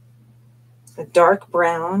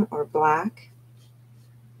brown or black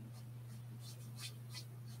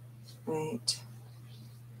right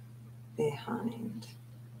behind.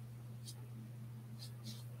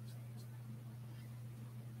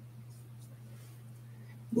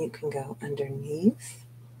 You can go underneath.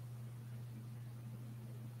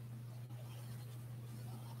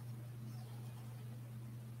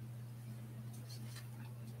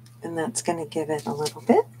 And that's going to give it a little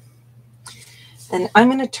bit. And I'm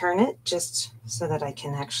going to turn it just so that I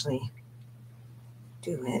can actually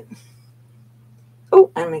do it.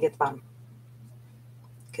 Oh, I'm going to get the bottom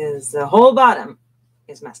because the whole bottom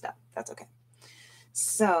is messed up. That's okay.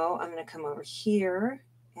 So I'm going to come over here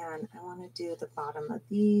and I want to do the bottom of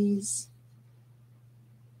these.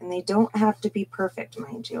 And they don't have to be perfect,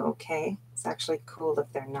 mind you, okay? It's actually cool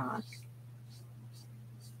if they're not.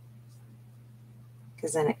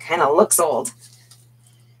 Because then it kind of looks old.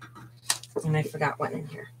 And I forgot one in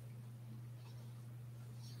here.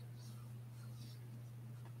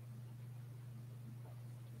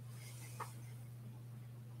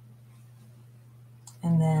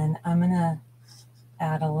 And then I'm going to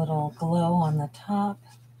add a little glow on the top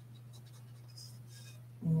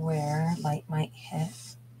where light might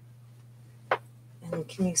hit. And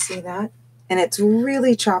can you see that? And it's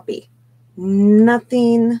really choppy.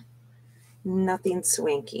 Nothing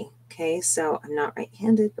swanky. Okay, so I'm not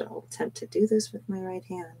right-handed, but I'll attempt to do this with my right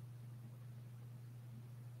hand.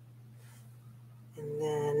 And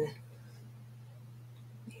then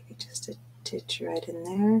maybe just a titch right in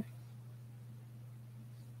there.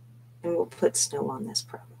 And we'll put snow on this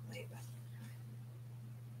probably. But...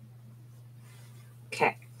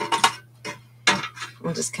 okay.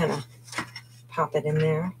 We'll just kind of pop it in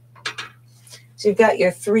there. So you've got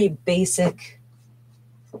your three basic,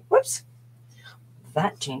 whoops,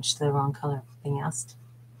 that changed to the wrong color being asked.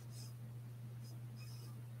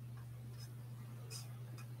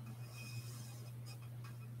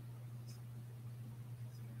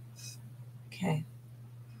 Okay.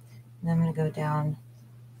 And I'm going to go down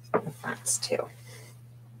the fronts too.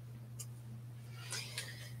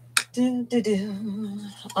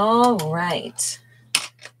 All right.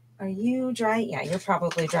 Are you dry? Yeah, you're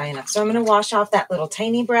probably dry enough. So I'm going to wash off that little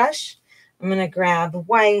tiny brush. I'm going to grab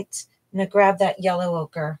white. I'm going to grab that yellow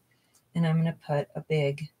ochre. And I'm going to put a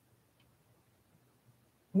big,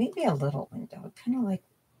 maybe a little window. Kind of like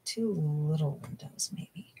two little windows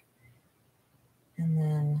maybe. And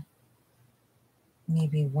then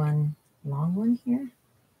maybe one long one here.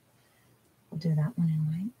 We'll do that one in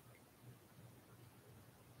white.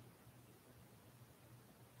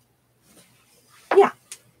 Yeah.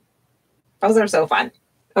 Those are so fun.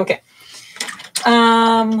 Okay.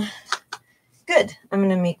 Good. I'm going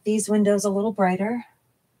to make these windows a little brighter.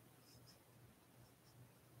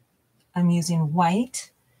 I'm using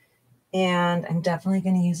white, and I'm definitely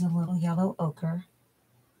going to use a little yellow ochre.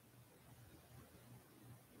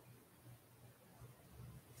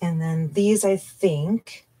 And then these, I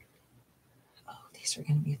think, oh, these are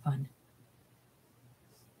going to be fun.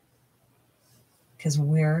 Because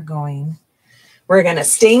we're going to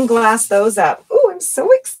stained glass those up. Oh, I'm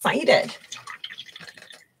so excited.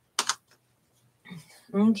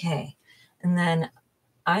 Okay. And then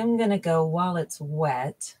I'm going to go while it's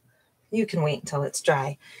wet. You can wait until it's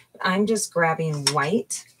dry. I'm just grabbing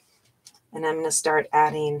white and I'm going to start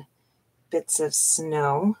adding bits of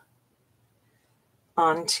snow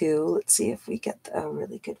onto, let's see if we get a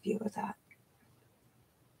really good view of that.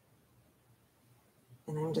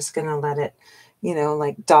 And I'm just going to let it, you know,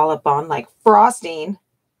 like dollop on like frosting.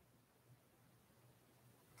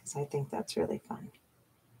 Because I think that's really fun.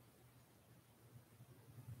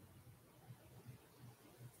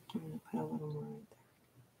 I'm going to put a little more right there.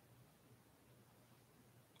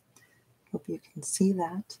 Hope you can see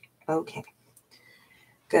that. Okay.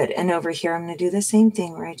 Good. And over here, I'm going to do the same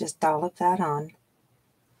thing where I just dollop that on.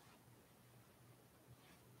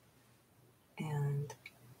 And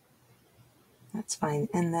that's fine.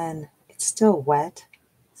 And then it's still wet,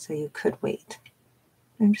 so you could wait.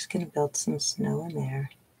 I'm just going to build some snow in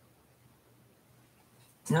there.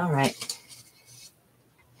 All right.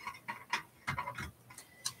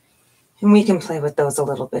 And we can play with those a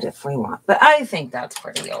little bit if we want, but I think that's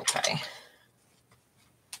pretty okay.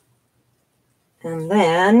 And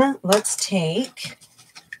then let's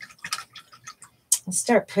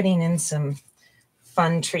start putting in some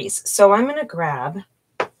fun trees. So I'm going to grab,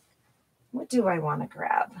 what do I want to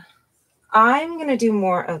grab? I'm going to do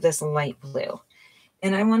more of this light blue,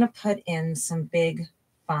 and I want to put in some big,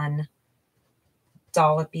 fun,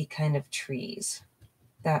 dollopy kind of trees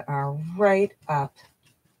that are right up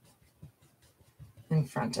in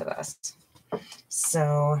front of us.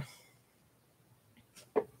 So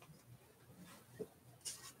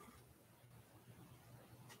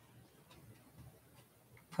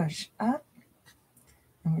push up,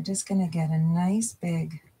 and we're just going to get a nice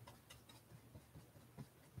big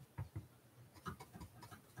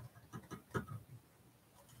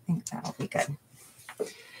I think that'll be good.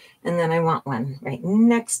 And then I want one right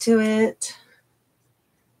next to it.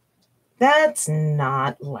 That's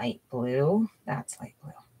not light blue. That's light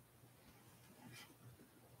blue.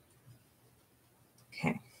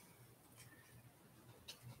 Okay.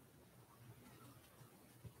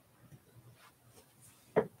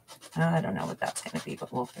 I don't know what that's going to be,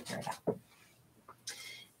 but we'll figure it out.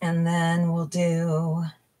 And then we'll do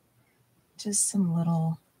just some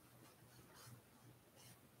little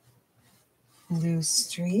blue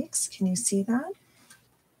streaks. Can you see that?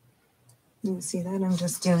 Can you see that? I'm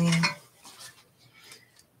just doing, I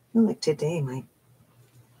feel like today my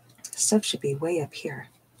stuff should be way up here.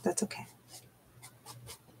 That's okay.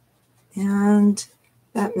 And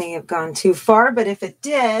that may have gone too far, but if it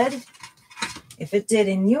did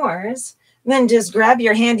in yours, then just grab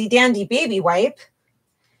your handy dandy baby wipe.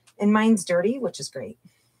 And mine's dirty, which is great.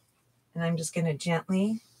 And I'm just going to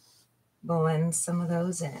gently blend some of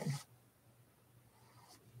those in.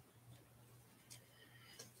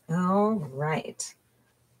 All right.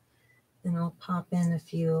 And I'll pop in a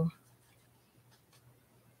few.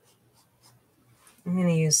 I'm going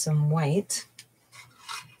to use some white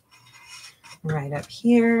right up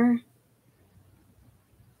here.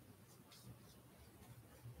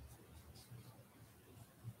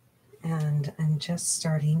 And I'm just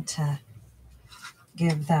starting to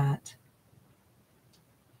give that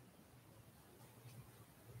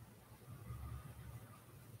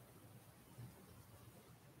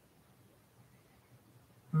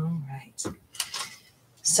all right.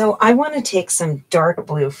 So I want to take some dark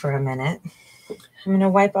blue for a minute. I'm going to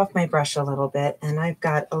wipe off my brush a little bit, and I've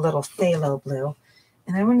got a little phthalo blue,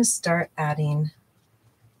 and I want to start adding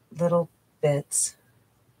little bits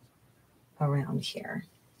around here.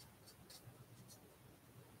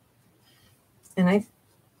 And I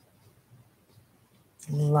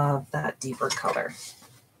love that deeper color.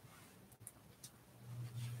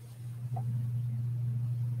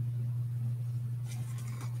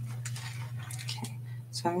 Okay,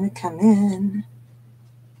 so I'm going to come in.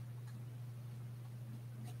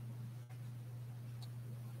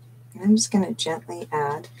 And I'm just going to gently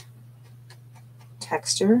add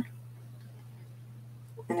texture.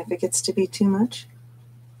 And if it gets to be too much,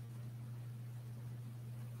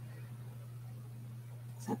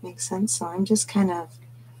 does that make sense? So I'm just kind of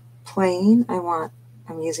playing.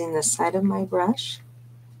 I'm using the side of my brush.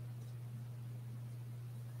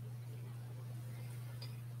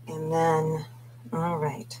 And then, all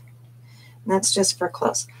right. And that's just for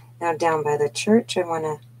close. Now down by the church, I want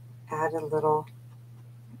to add a little,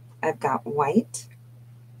 I've got white.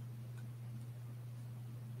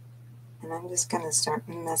 And I'm just going to start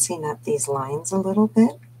messing up these lines a little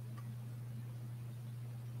bit.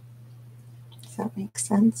 Does that make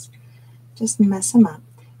sense? Just mess them up.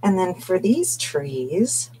 And then for these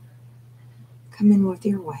trees, come in with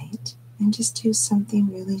your white and just do something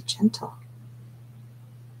really gentle.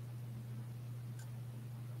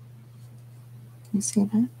 You see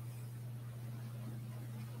that?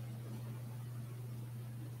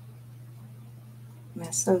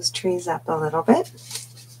 Mess those trees up a little bit.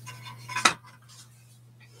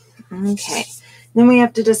 Okay, then we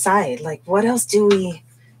have to decide, like, what else do we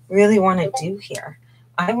really want to do here?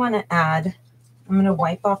 I want to add, I'm going to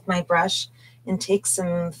wipe off my brush and take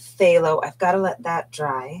some phthalo. I've got to let that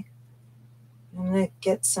dry. I'm going to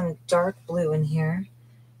get some dark blue in here,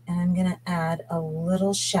 and I'm going to add a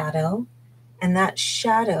little shadow, and that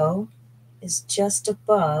shadow is just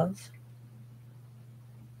above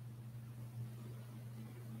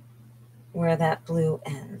where that blue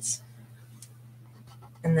ends.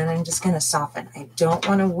 And then I'm just going to soften. I don't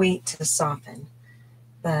want to wait to soften,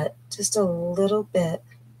 but just a little bit.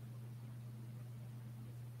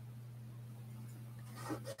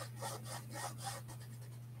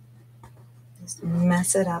 Just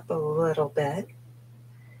mess it up a little bit.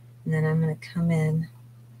 And then I'm going to come in,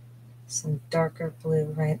 some darker blue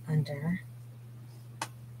right under.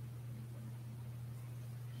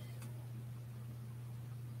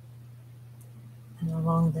 And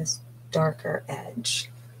along this darker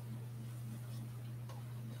edge.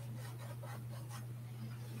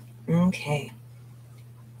 Okay.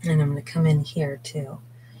 And I'm going to come in here too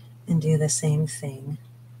and do the same thing.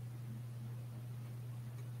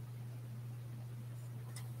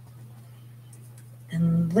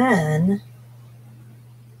 And then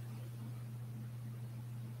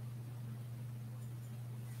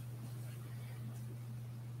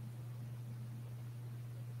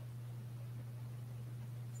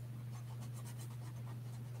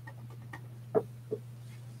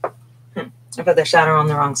I put the shadow on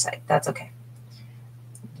the wrong side. That's okay.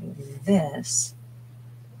 Do this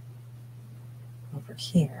over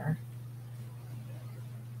here.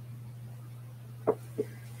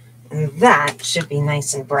 And that should be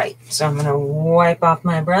nice and bright. So I'm going to wipe off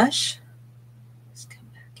my brush. Just come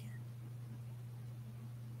back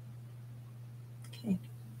in. Okay.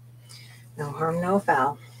 No harm, no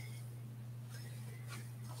foul.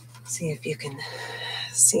 See if you can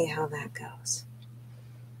see how that goes.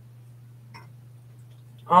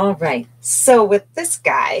 All right. So with this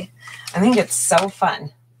guy, I think it's so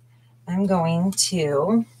fun. I'm going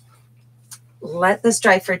to let this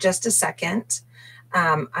dry for just a second.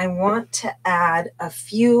 I want to add a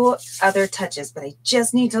few other touches, but I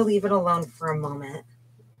just need to leave it alone for a moment.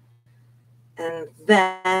 And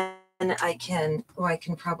then I can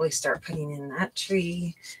probably start putting in that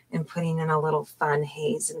tree and putting in a little fun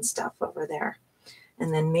haze and stuff over there.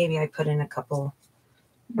 And then maybe I put in a couple,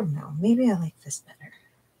 I don't know, maybe I like this better.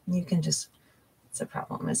 You can just, it's the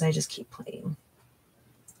problem is I just keep playing.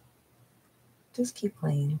 Just keep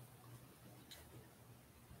playing.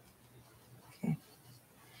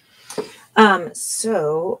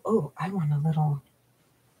 So, I want a little,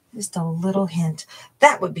 just a little hint.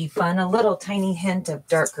 That would be fun. A little tiny hint of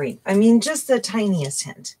dark green. I mean, just the tiniest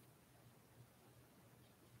hint.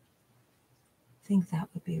 I think that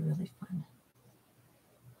would be really fun.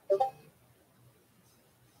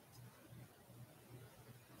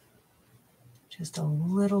 Just a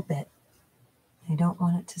little bit. I don't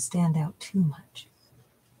want it to stand out too much.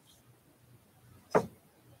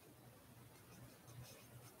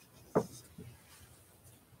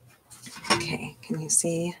 Okay, can you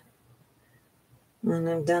see? And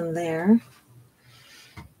I'm done there.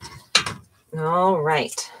 All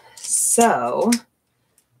right, so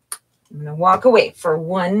I'm going to walk away for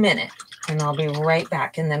 1 minute and I'll be right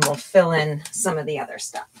back and then we'll fill in some of the other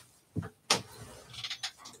stuff.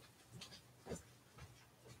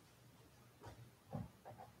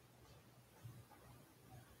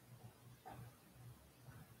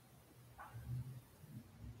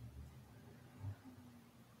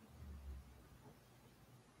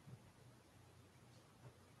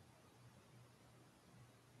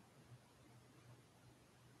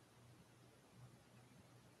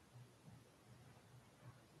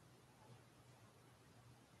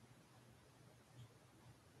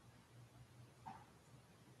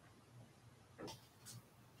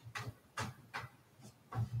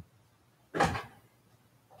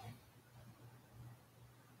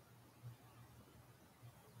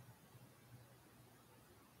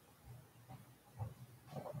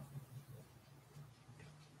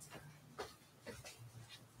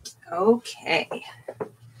 Okay,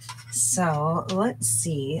 so let's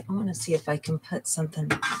see. I want to see if I can put something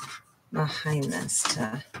behind this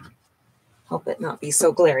to help it not be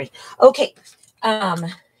so glary. Okay,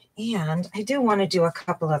 and I do want to do a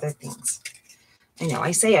couple other things. I know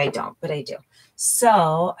I say I don't, but I do.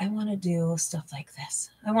 So I want to do stuff like this.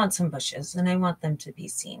 I want some bushes and I want them to be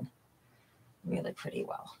seen really pretty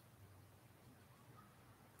well.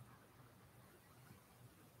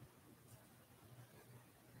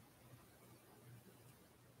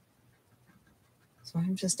 So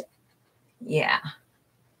I'm just, yeah,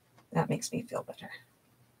 that makes me feel better.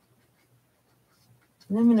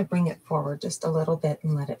 And I'm going to bring it forward just a little bit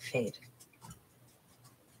and let it fade.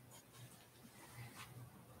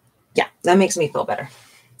 Yeah, that makes me feel better.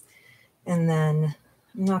 And then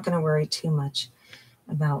I'm not going to worry too much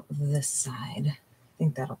about this side. I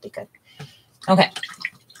think that'll be good. Okay.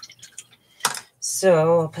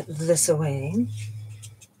 So I'll put this away.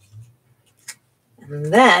 And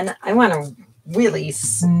then I want to really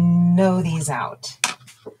snow these out.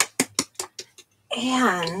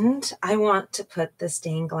 And I want to put the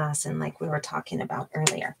stained glass in like we were talking about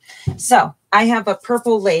earlier. So I have a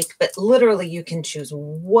purple lake, but literally you can choose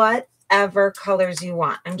whatever colors you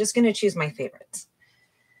want. I'm just going to choose my favorites.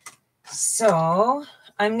 So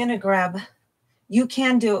I'm going to grab, you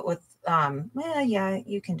can do it with well, yeah,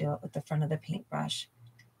 you can do it with the front of the paintbrush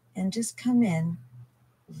and just come in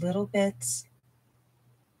little bits,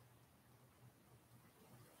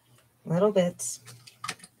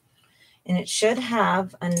 and it should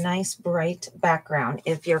have a nice bright background.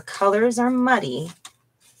 If your colors are muddy,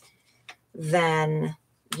 then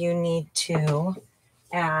you need to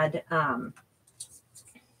add, do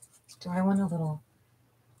I want a little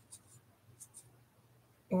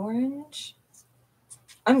orange?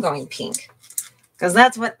 I'm going pink because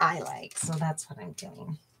that's what I like. So that's what I'm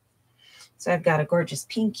doing. So I've got a gorgeous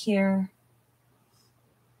pink here.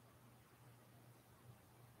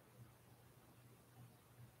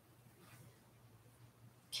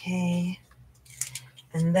 Okay.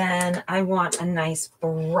 And then I want a nice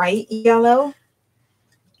bright yellow.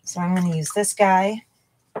 So I'm going to use this guy.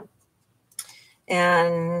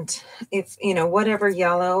 And if, you know, whatever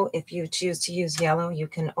yellow, if you choose to use yellow, you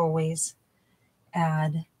can always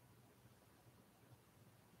add.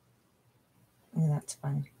 Oh, that's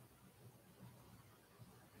fun.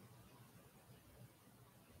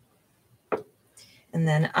 And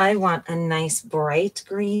then I want a nice bright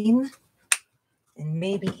green and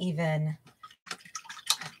maybe even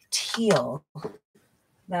teal.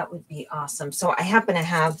 That would be awesome. So I happen to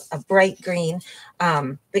have a bright green,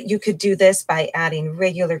 but you could do this by adding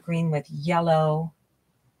regular green with yellow.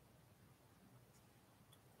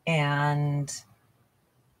 And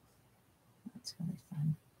that's really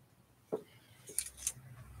fun.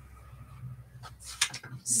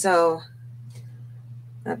 So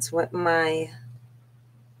that's what mine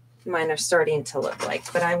are starting to look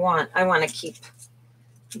like. But I want to keep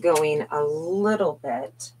going a little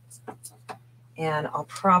bit. And I'll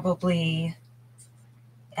probably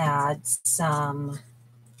add some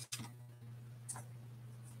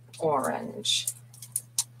orange,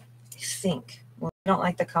 I think. Well, I don't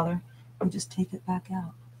like the color. I'll just take it back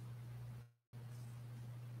out.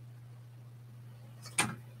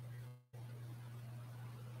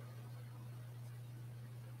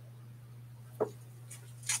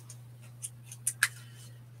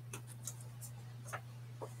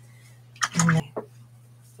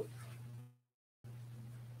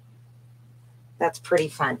 That's pretty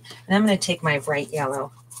fun. And I'm going to take my bright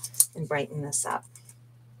yellow and brighten this up.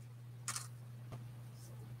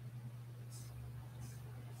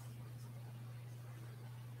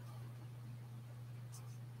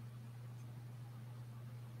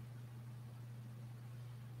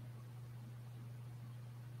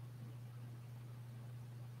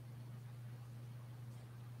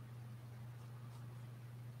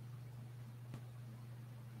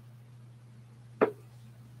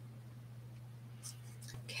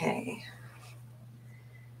 Okay.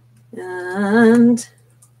 And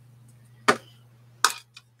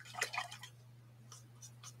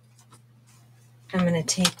I'm going to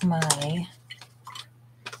take my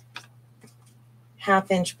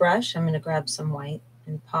 1/2-inch brush. I'm going to grab some white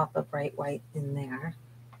and pop a bright white in there.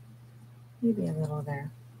 Maybe a little there.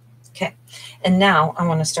 Okay. And now I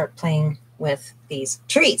want to start playing with these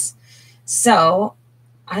trees. So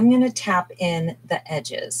I'm going to tap in the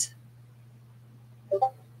edges.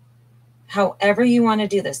 However you want to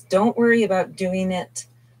do this. Don't worry about doing it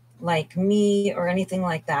like me or anything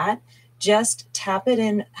like that. Just tap it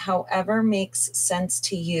in however makes sense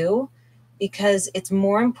to you, because it's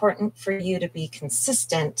more important for you to be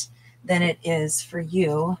consistent than it is for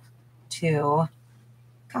you to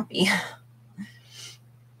copy.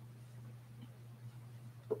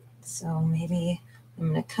 So maybe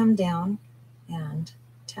I'm going to come down and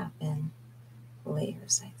tap in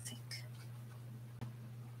layers, I think.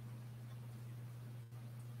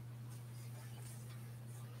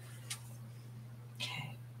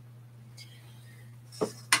 Okay.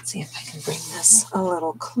 Let's see if I can bring this a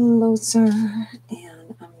little closer.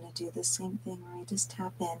 And I'm going to do the same thing where I just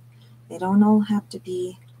tap in. They don't all have to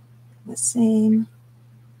be the same.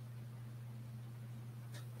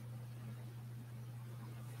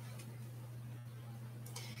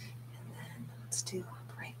 And then let's do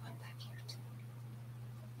a bright one back here too.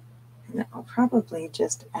 And I'll probably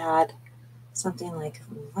just add something like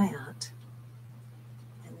that.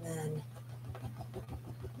 And then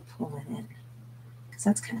pull it in, because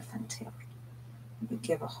that's kind of fun too. You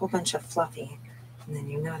give a whole bunch of fluffy, and then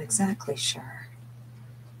you're not exactly sure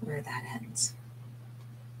where that ends.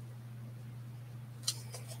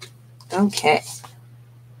 Okay.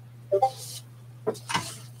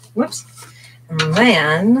 Whoops. And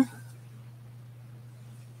then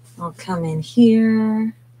I'll come in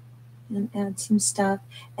here and add some stuff.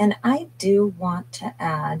 And I do want to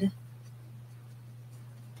add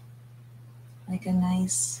like a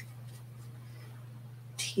nice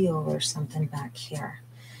teal or something back here.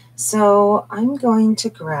 So I'm going to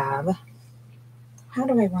grab, how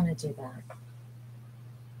do I want to do that?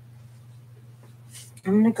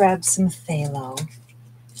 I'm going to grab some phthalo.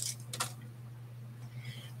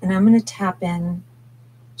 And I'm going to tap in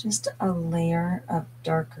just a layer of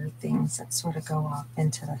darker things that sort of go off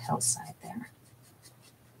into the hillside there.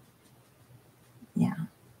 Yeah.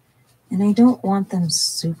 And I don't want them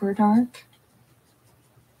super dark,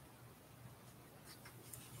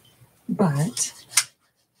 but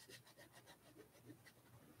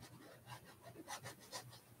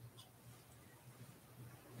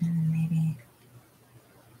maybe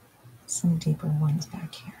some deeper ones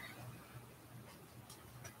back here.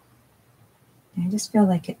 I just feel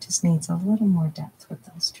like it just needs a little more depth with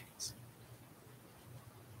those trees.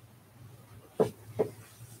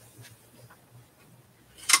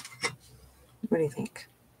 What do you think?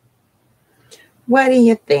 What do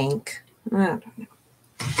you think? I don't know.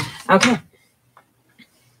 Okay.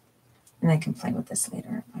 And I can play with this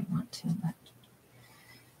later if I want to. But...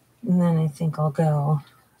 And then I think I'll go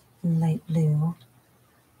light blue.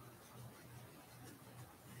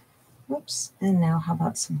 Whoops. And now how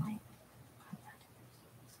about some white?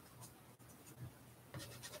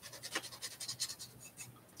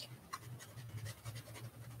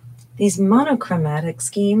 These monochromatic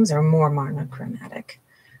schemes, or more monochromatic,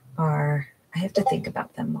 I have to think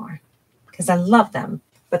about them more because I love them,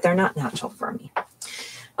 but they're not natural for me.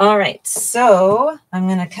 All right, so I'm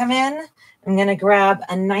going to come in, I'm going to grab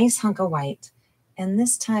a nice hunk of white, and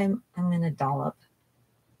this time I'm going to dollop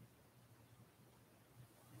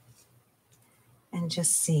and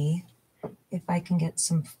just see if I can get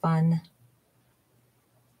some fun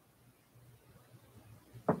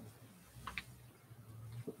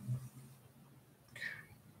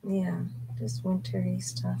just wintry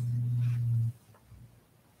stuff.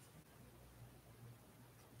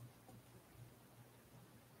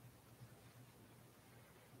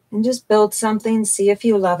 And just build something, see if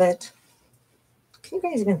you love it. Can you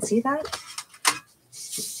guys even see that?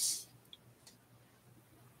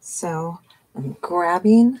 So I'm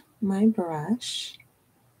grabbing my brush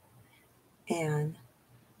and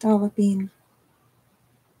dolloping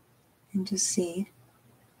and just see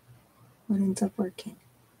what ends up working.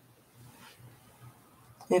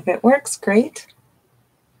 If it works, great.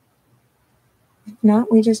 If not,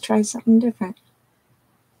 we just try something different.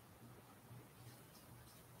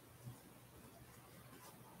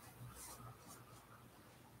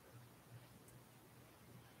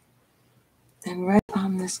 And right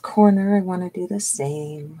on this corner, I want to do the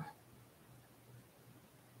same.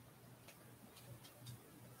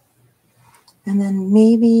 And then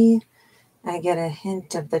maybe I get a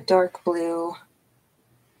hint of the dark blue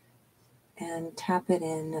and tap it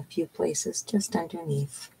in a few places just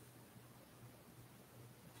underneath.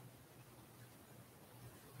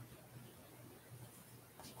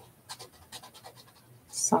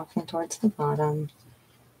 Soften towards the bottom.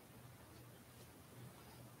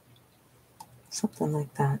 Something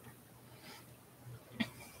like that.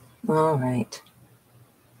 All right.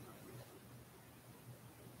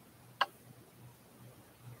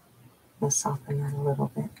 I'll soften that a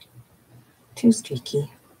little bit. Too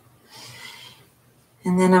streaky.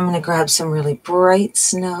 And then I'm going to grab some really bright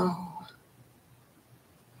snow.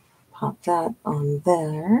 Pop that on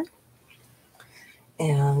there.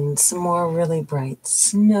 And some more really bright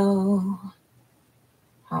snow.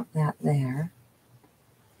 Pop that there.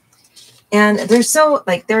 And there's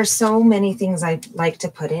so many things I'd like to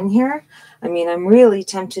put in here. I mean, I'm really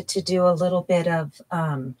tempted to do a little bit of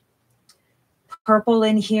purple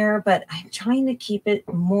in here, but I'm trying to keep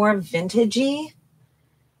it more vintagey.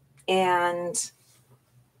 And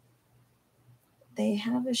they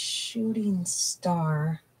have a shooting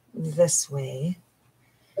star this way.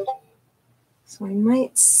 So I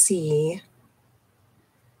might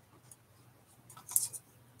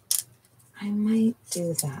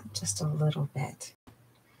do that just a little bit.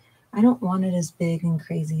 I don't want it as big and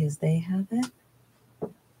crazy as they have it.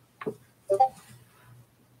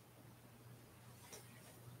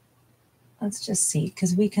 Let's just see,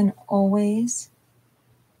 because we can always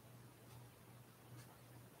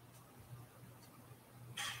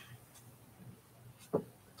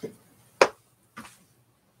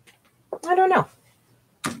I don't know.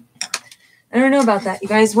 I don't know about that. You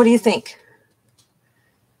guys, what do you think?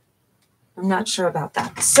 I'm not sure about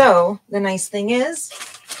that. So the nice thing is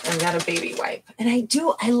I've got a baby wipe. And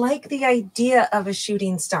I like the idea of a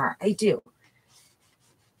shooting star. I do.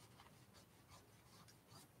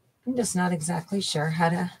 I'm just not exactly sure how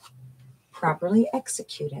to properly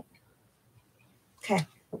execute it. Okay.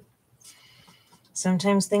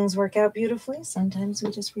 Sometimes things work out beautifully. Sometimes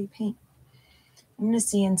we just repaint. I'm going to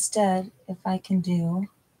see instead if I can do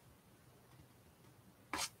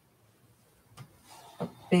a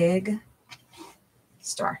big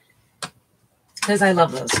star, because I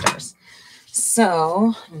love those stars.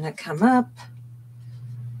 So I'm going to come up.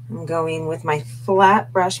 I'm going with my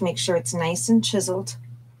flat brush, make sure it's nice and chiseled.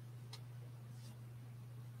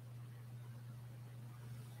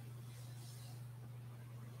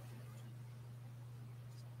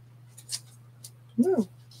 Ooh.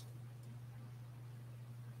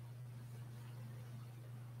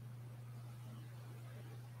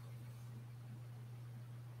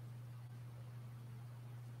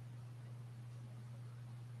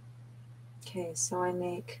 Okay, so I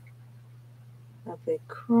make a big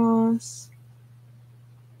cross.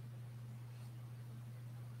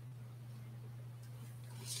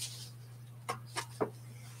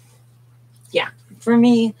 Yeah, for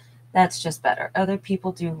me, that's just better. Other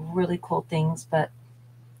people do really cool things, but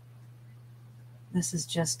this is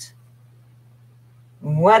just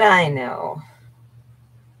what I know.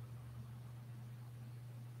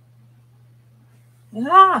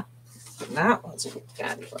 Ah, that wasn't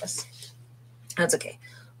fabulous. That's okay.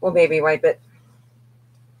 We'll baby wipe it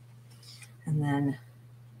and then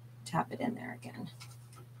tap it in there again.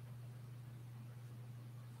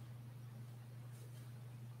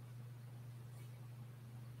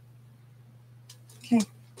 Okay.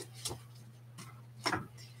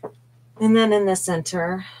 And then in the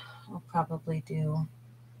center, I'll probably do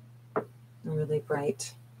a really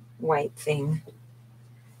bright white thing.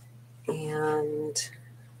 And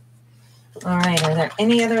all right, are there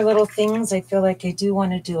any other little things? I feel like I do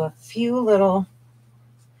want to do a few little.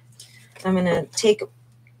 I'm going to take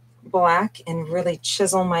black and really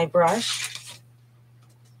chisel my brush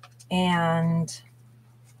and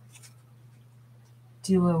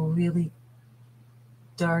do a really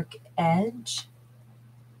dark edge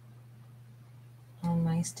on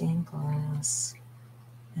my stained glass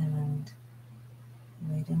and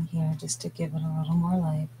right in here just to give it a little more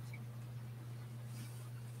life.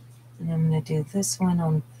 And I'm going to do this one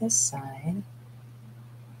on this side.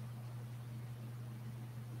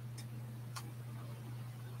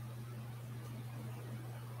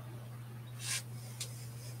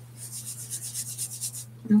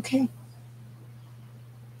 Okay.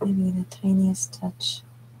 Maybe the tiniest touch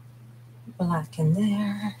black in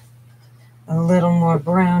there. A little more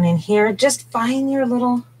brown in here. Just find your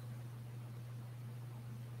little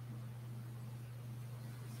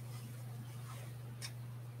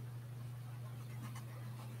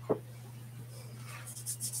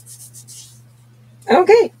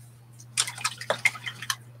okay.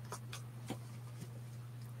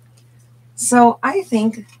 So I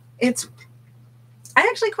think I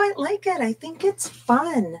actually quite like it. I think it's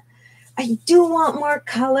fun. I do want more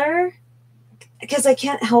color because I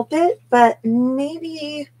can't help it, but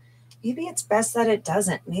maybe it's best that it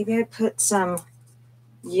doesn't. Maybe I put some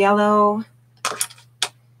yellow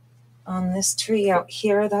on this tree out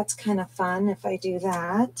here. That's kind of fun if I do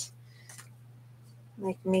that.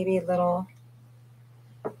 Like maybe a little.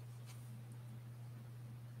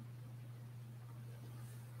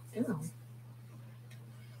 Ew.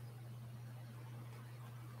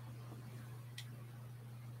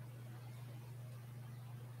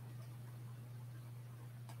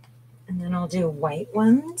 And then I'll do white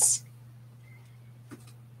ones.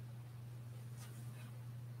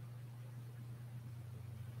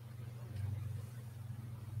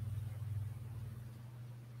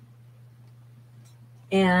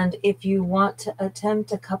 And if you want to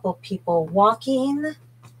attempt a couple people walking,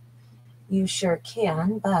 you sure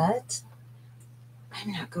can, but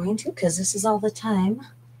I'm not going to because this is all the time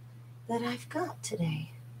that I've got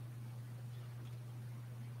today.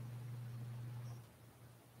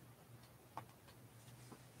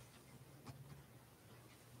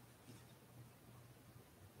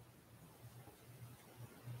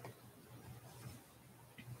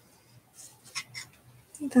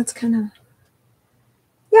 I think that's kind of,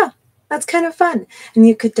 yeah, that's kind of fun. And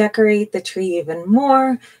you could decorate the tree even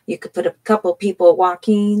more. You could put a couple people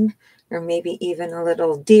walking or maybe even a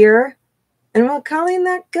little deer. And we're calling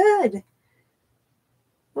that good.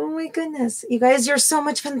 Oh my goodness. You guys, you're so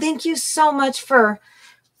much fun. Thank you so much for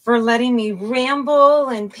letting me ramble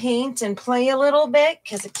and paint and play a little bit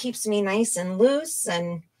because it keeps me nice and loose.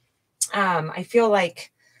 And I feel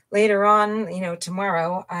like later on,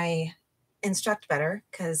 tomorrow I instruct better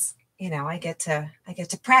because, I get to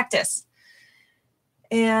practice.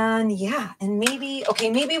 And yeah, and maybe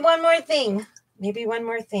one more thing.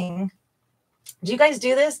 Do you guys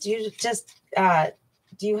do this? Do you just,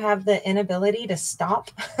 do you have the inability to stop?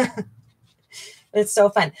 It's so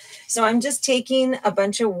fun. So I'm just taking a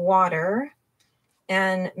bunch of water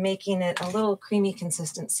and making it a little creamy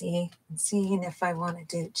consistency and seeing if I want to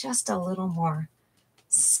do just a little more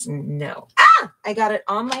snow. Ah, I got it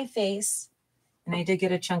on my face and I did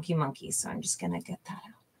get a chunky monkey. So I'm just going to get that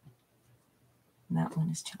out. And that one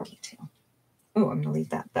is chunky too. Oh, I'm going to leave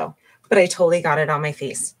that though. But I totally got it on my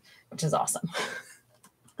face, which is awesome.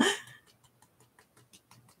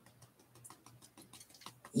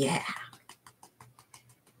 Yeah.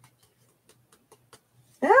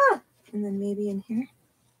 Ah, and then maybe in here.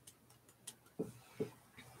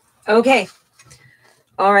 Okay.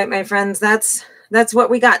 All right, my friends, that's what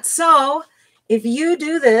we got. So if you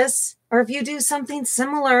do this, or if you do something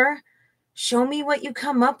similar, show me what you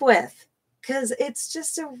come up with, because it's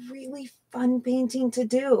just a really fun painting to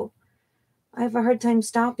do. I have a hard time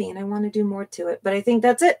stopping. I want to do more to it, but I think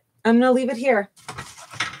that's it. I'm going to leave it here.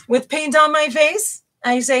 With paint on my face,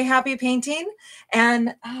 I say happy painting,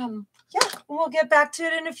 and yeah, we'll get back to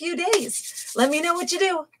it in a few days. Let me know what you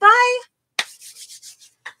do. Bye.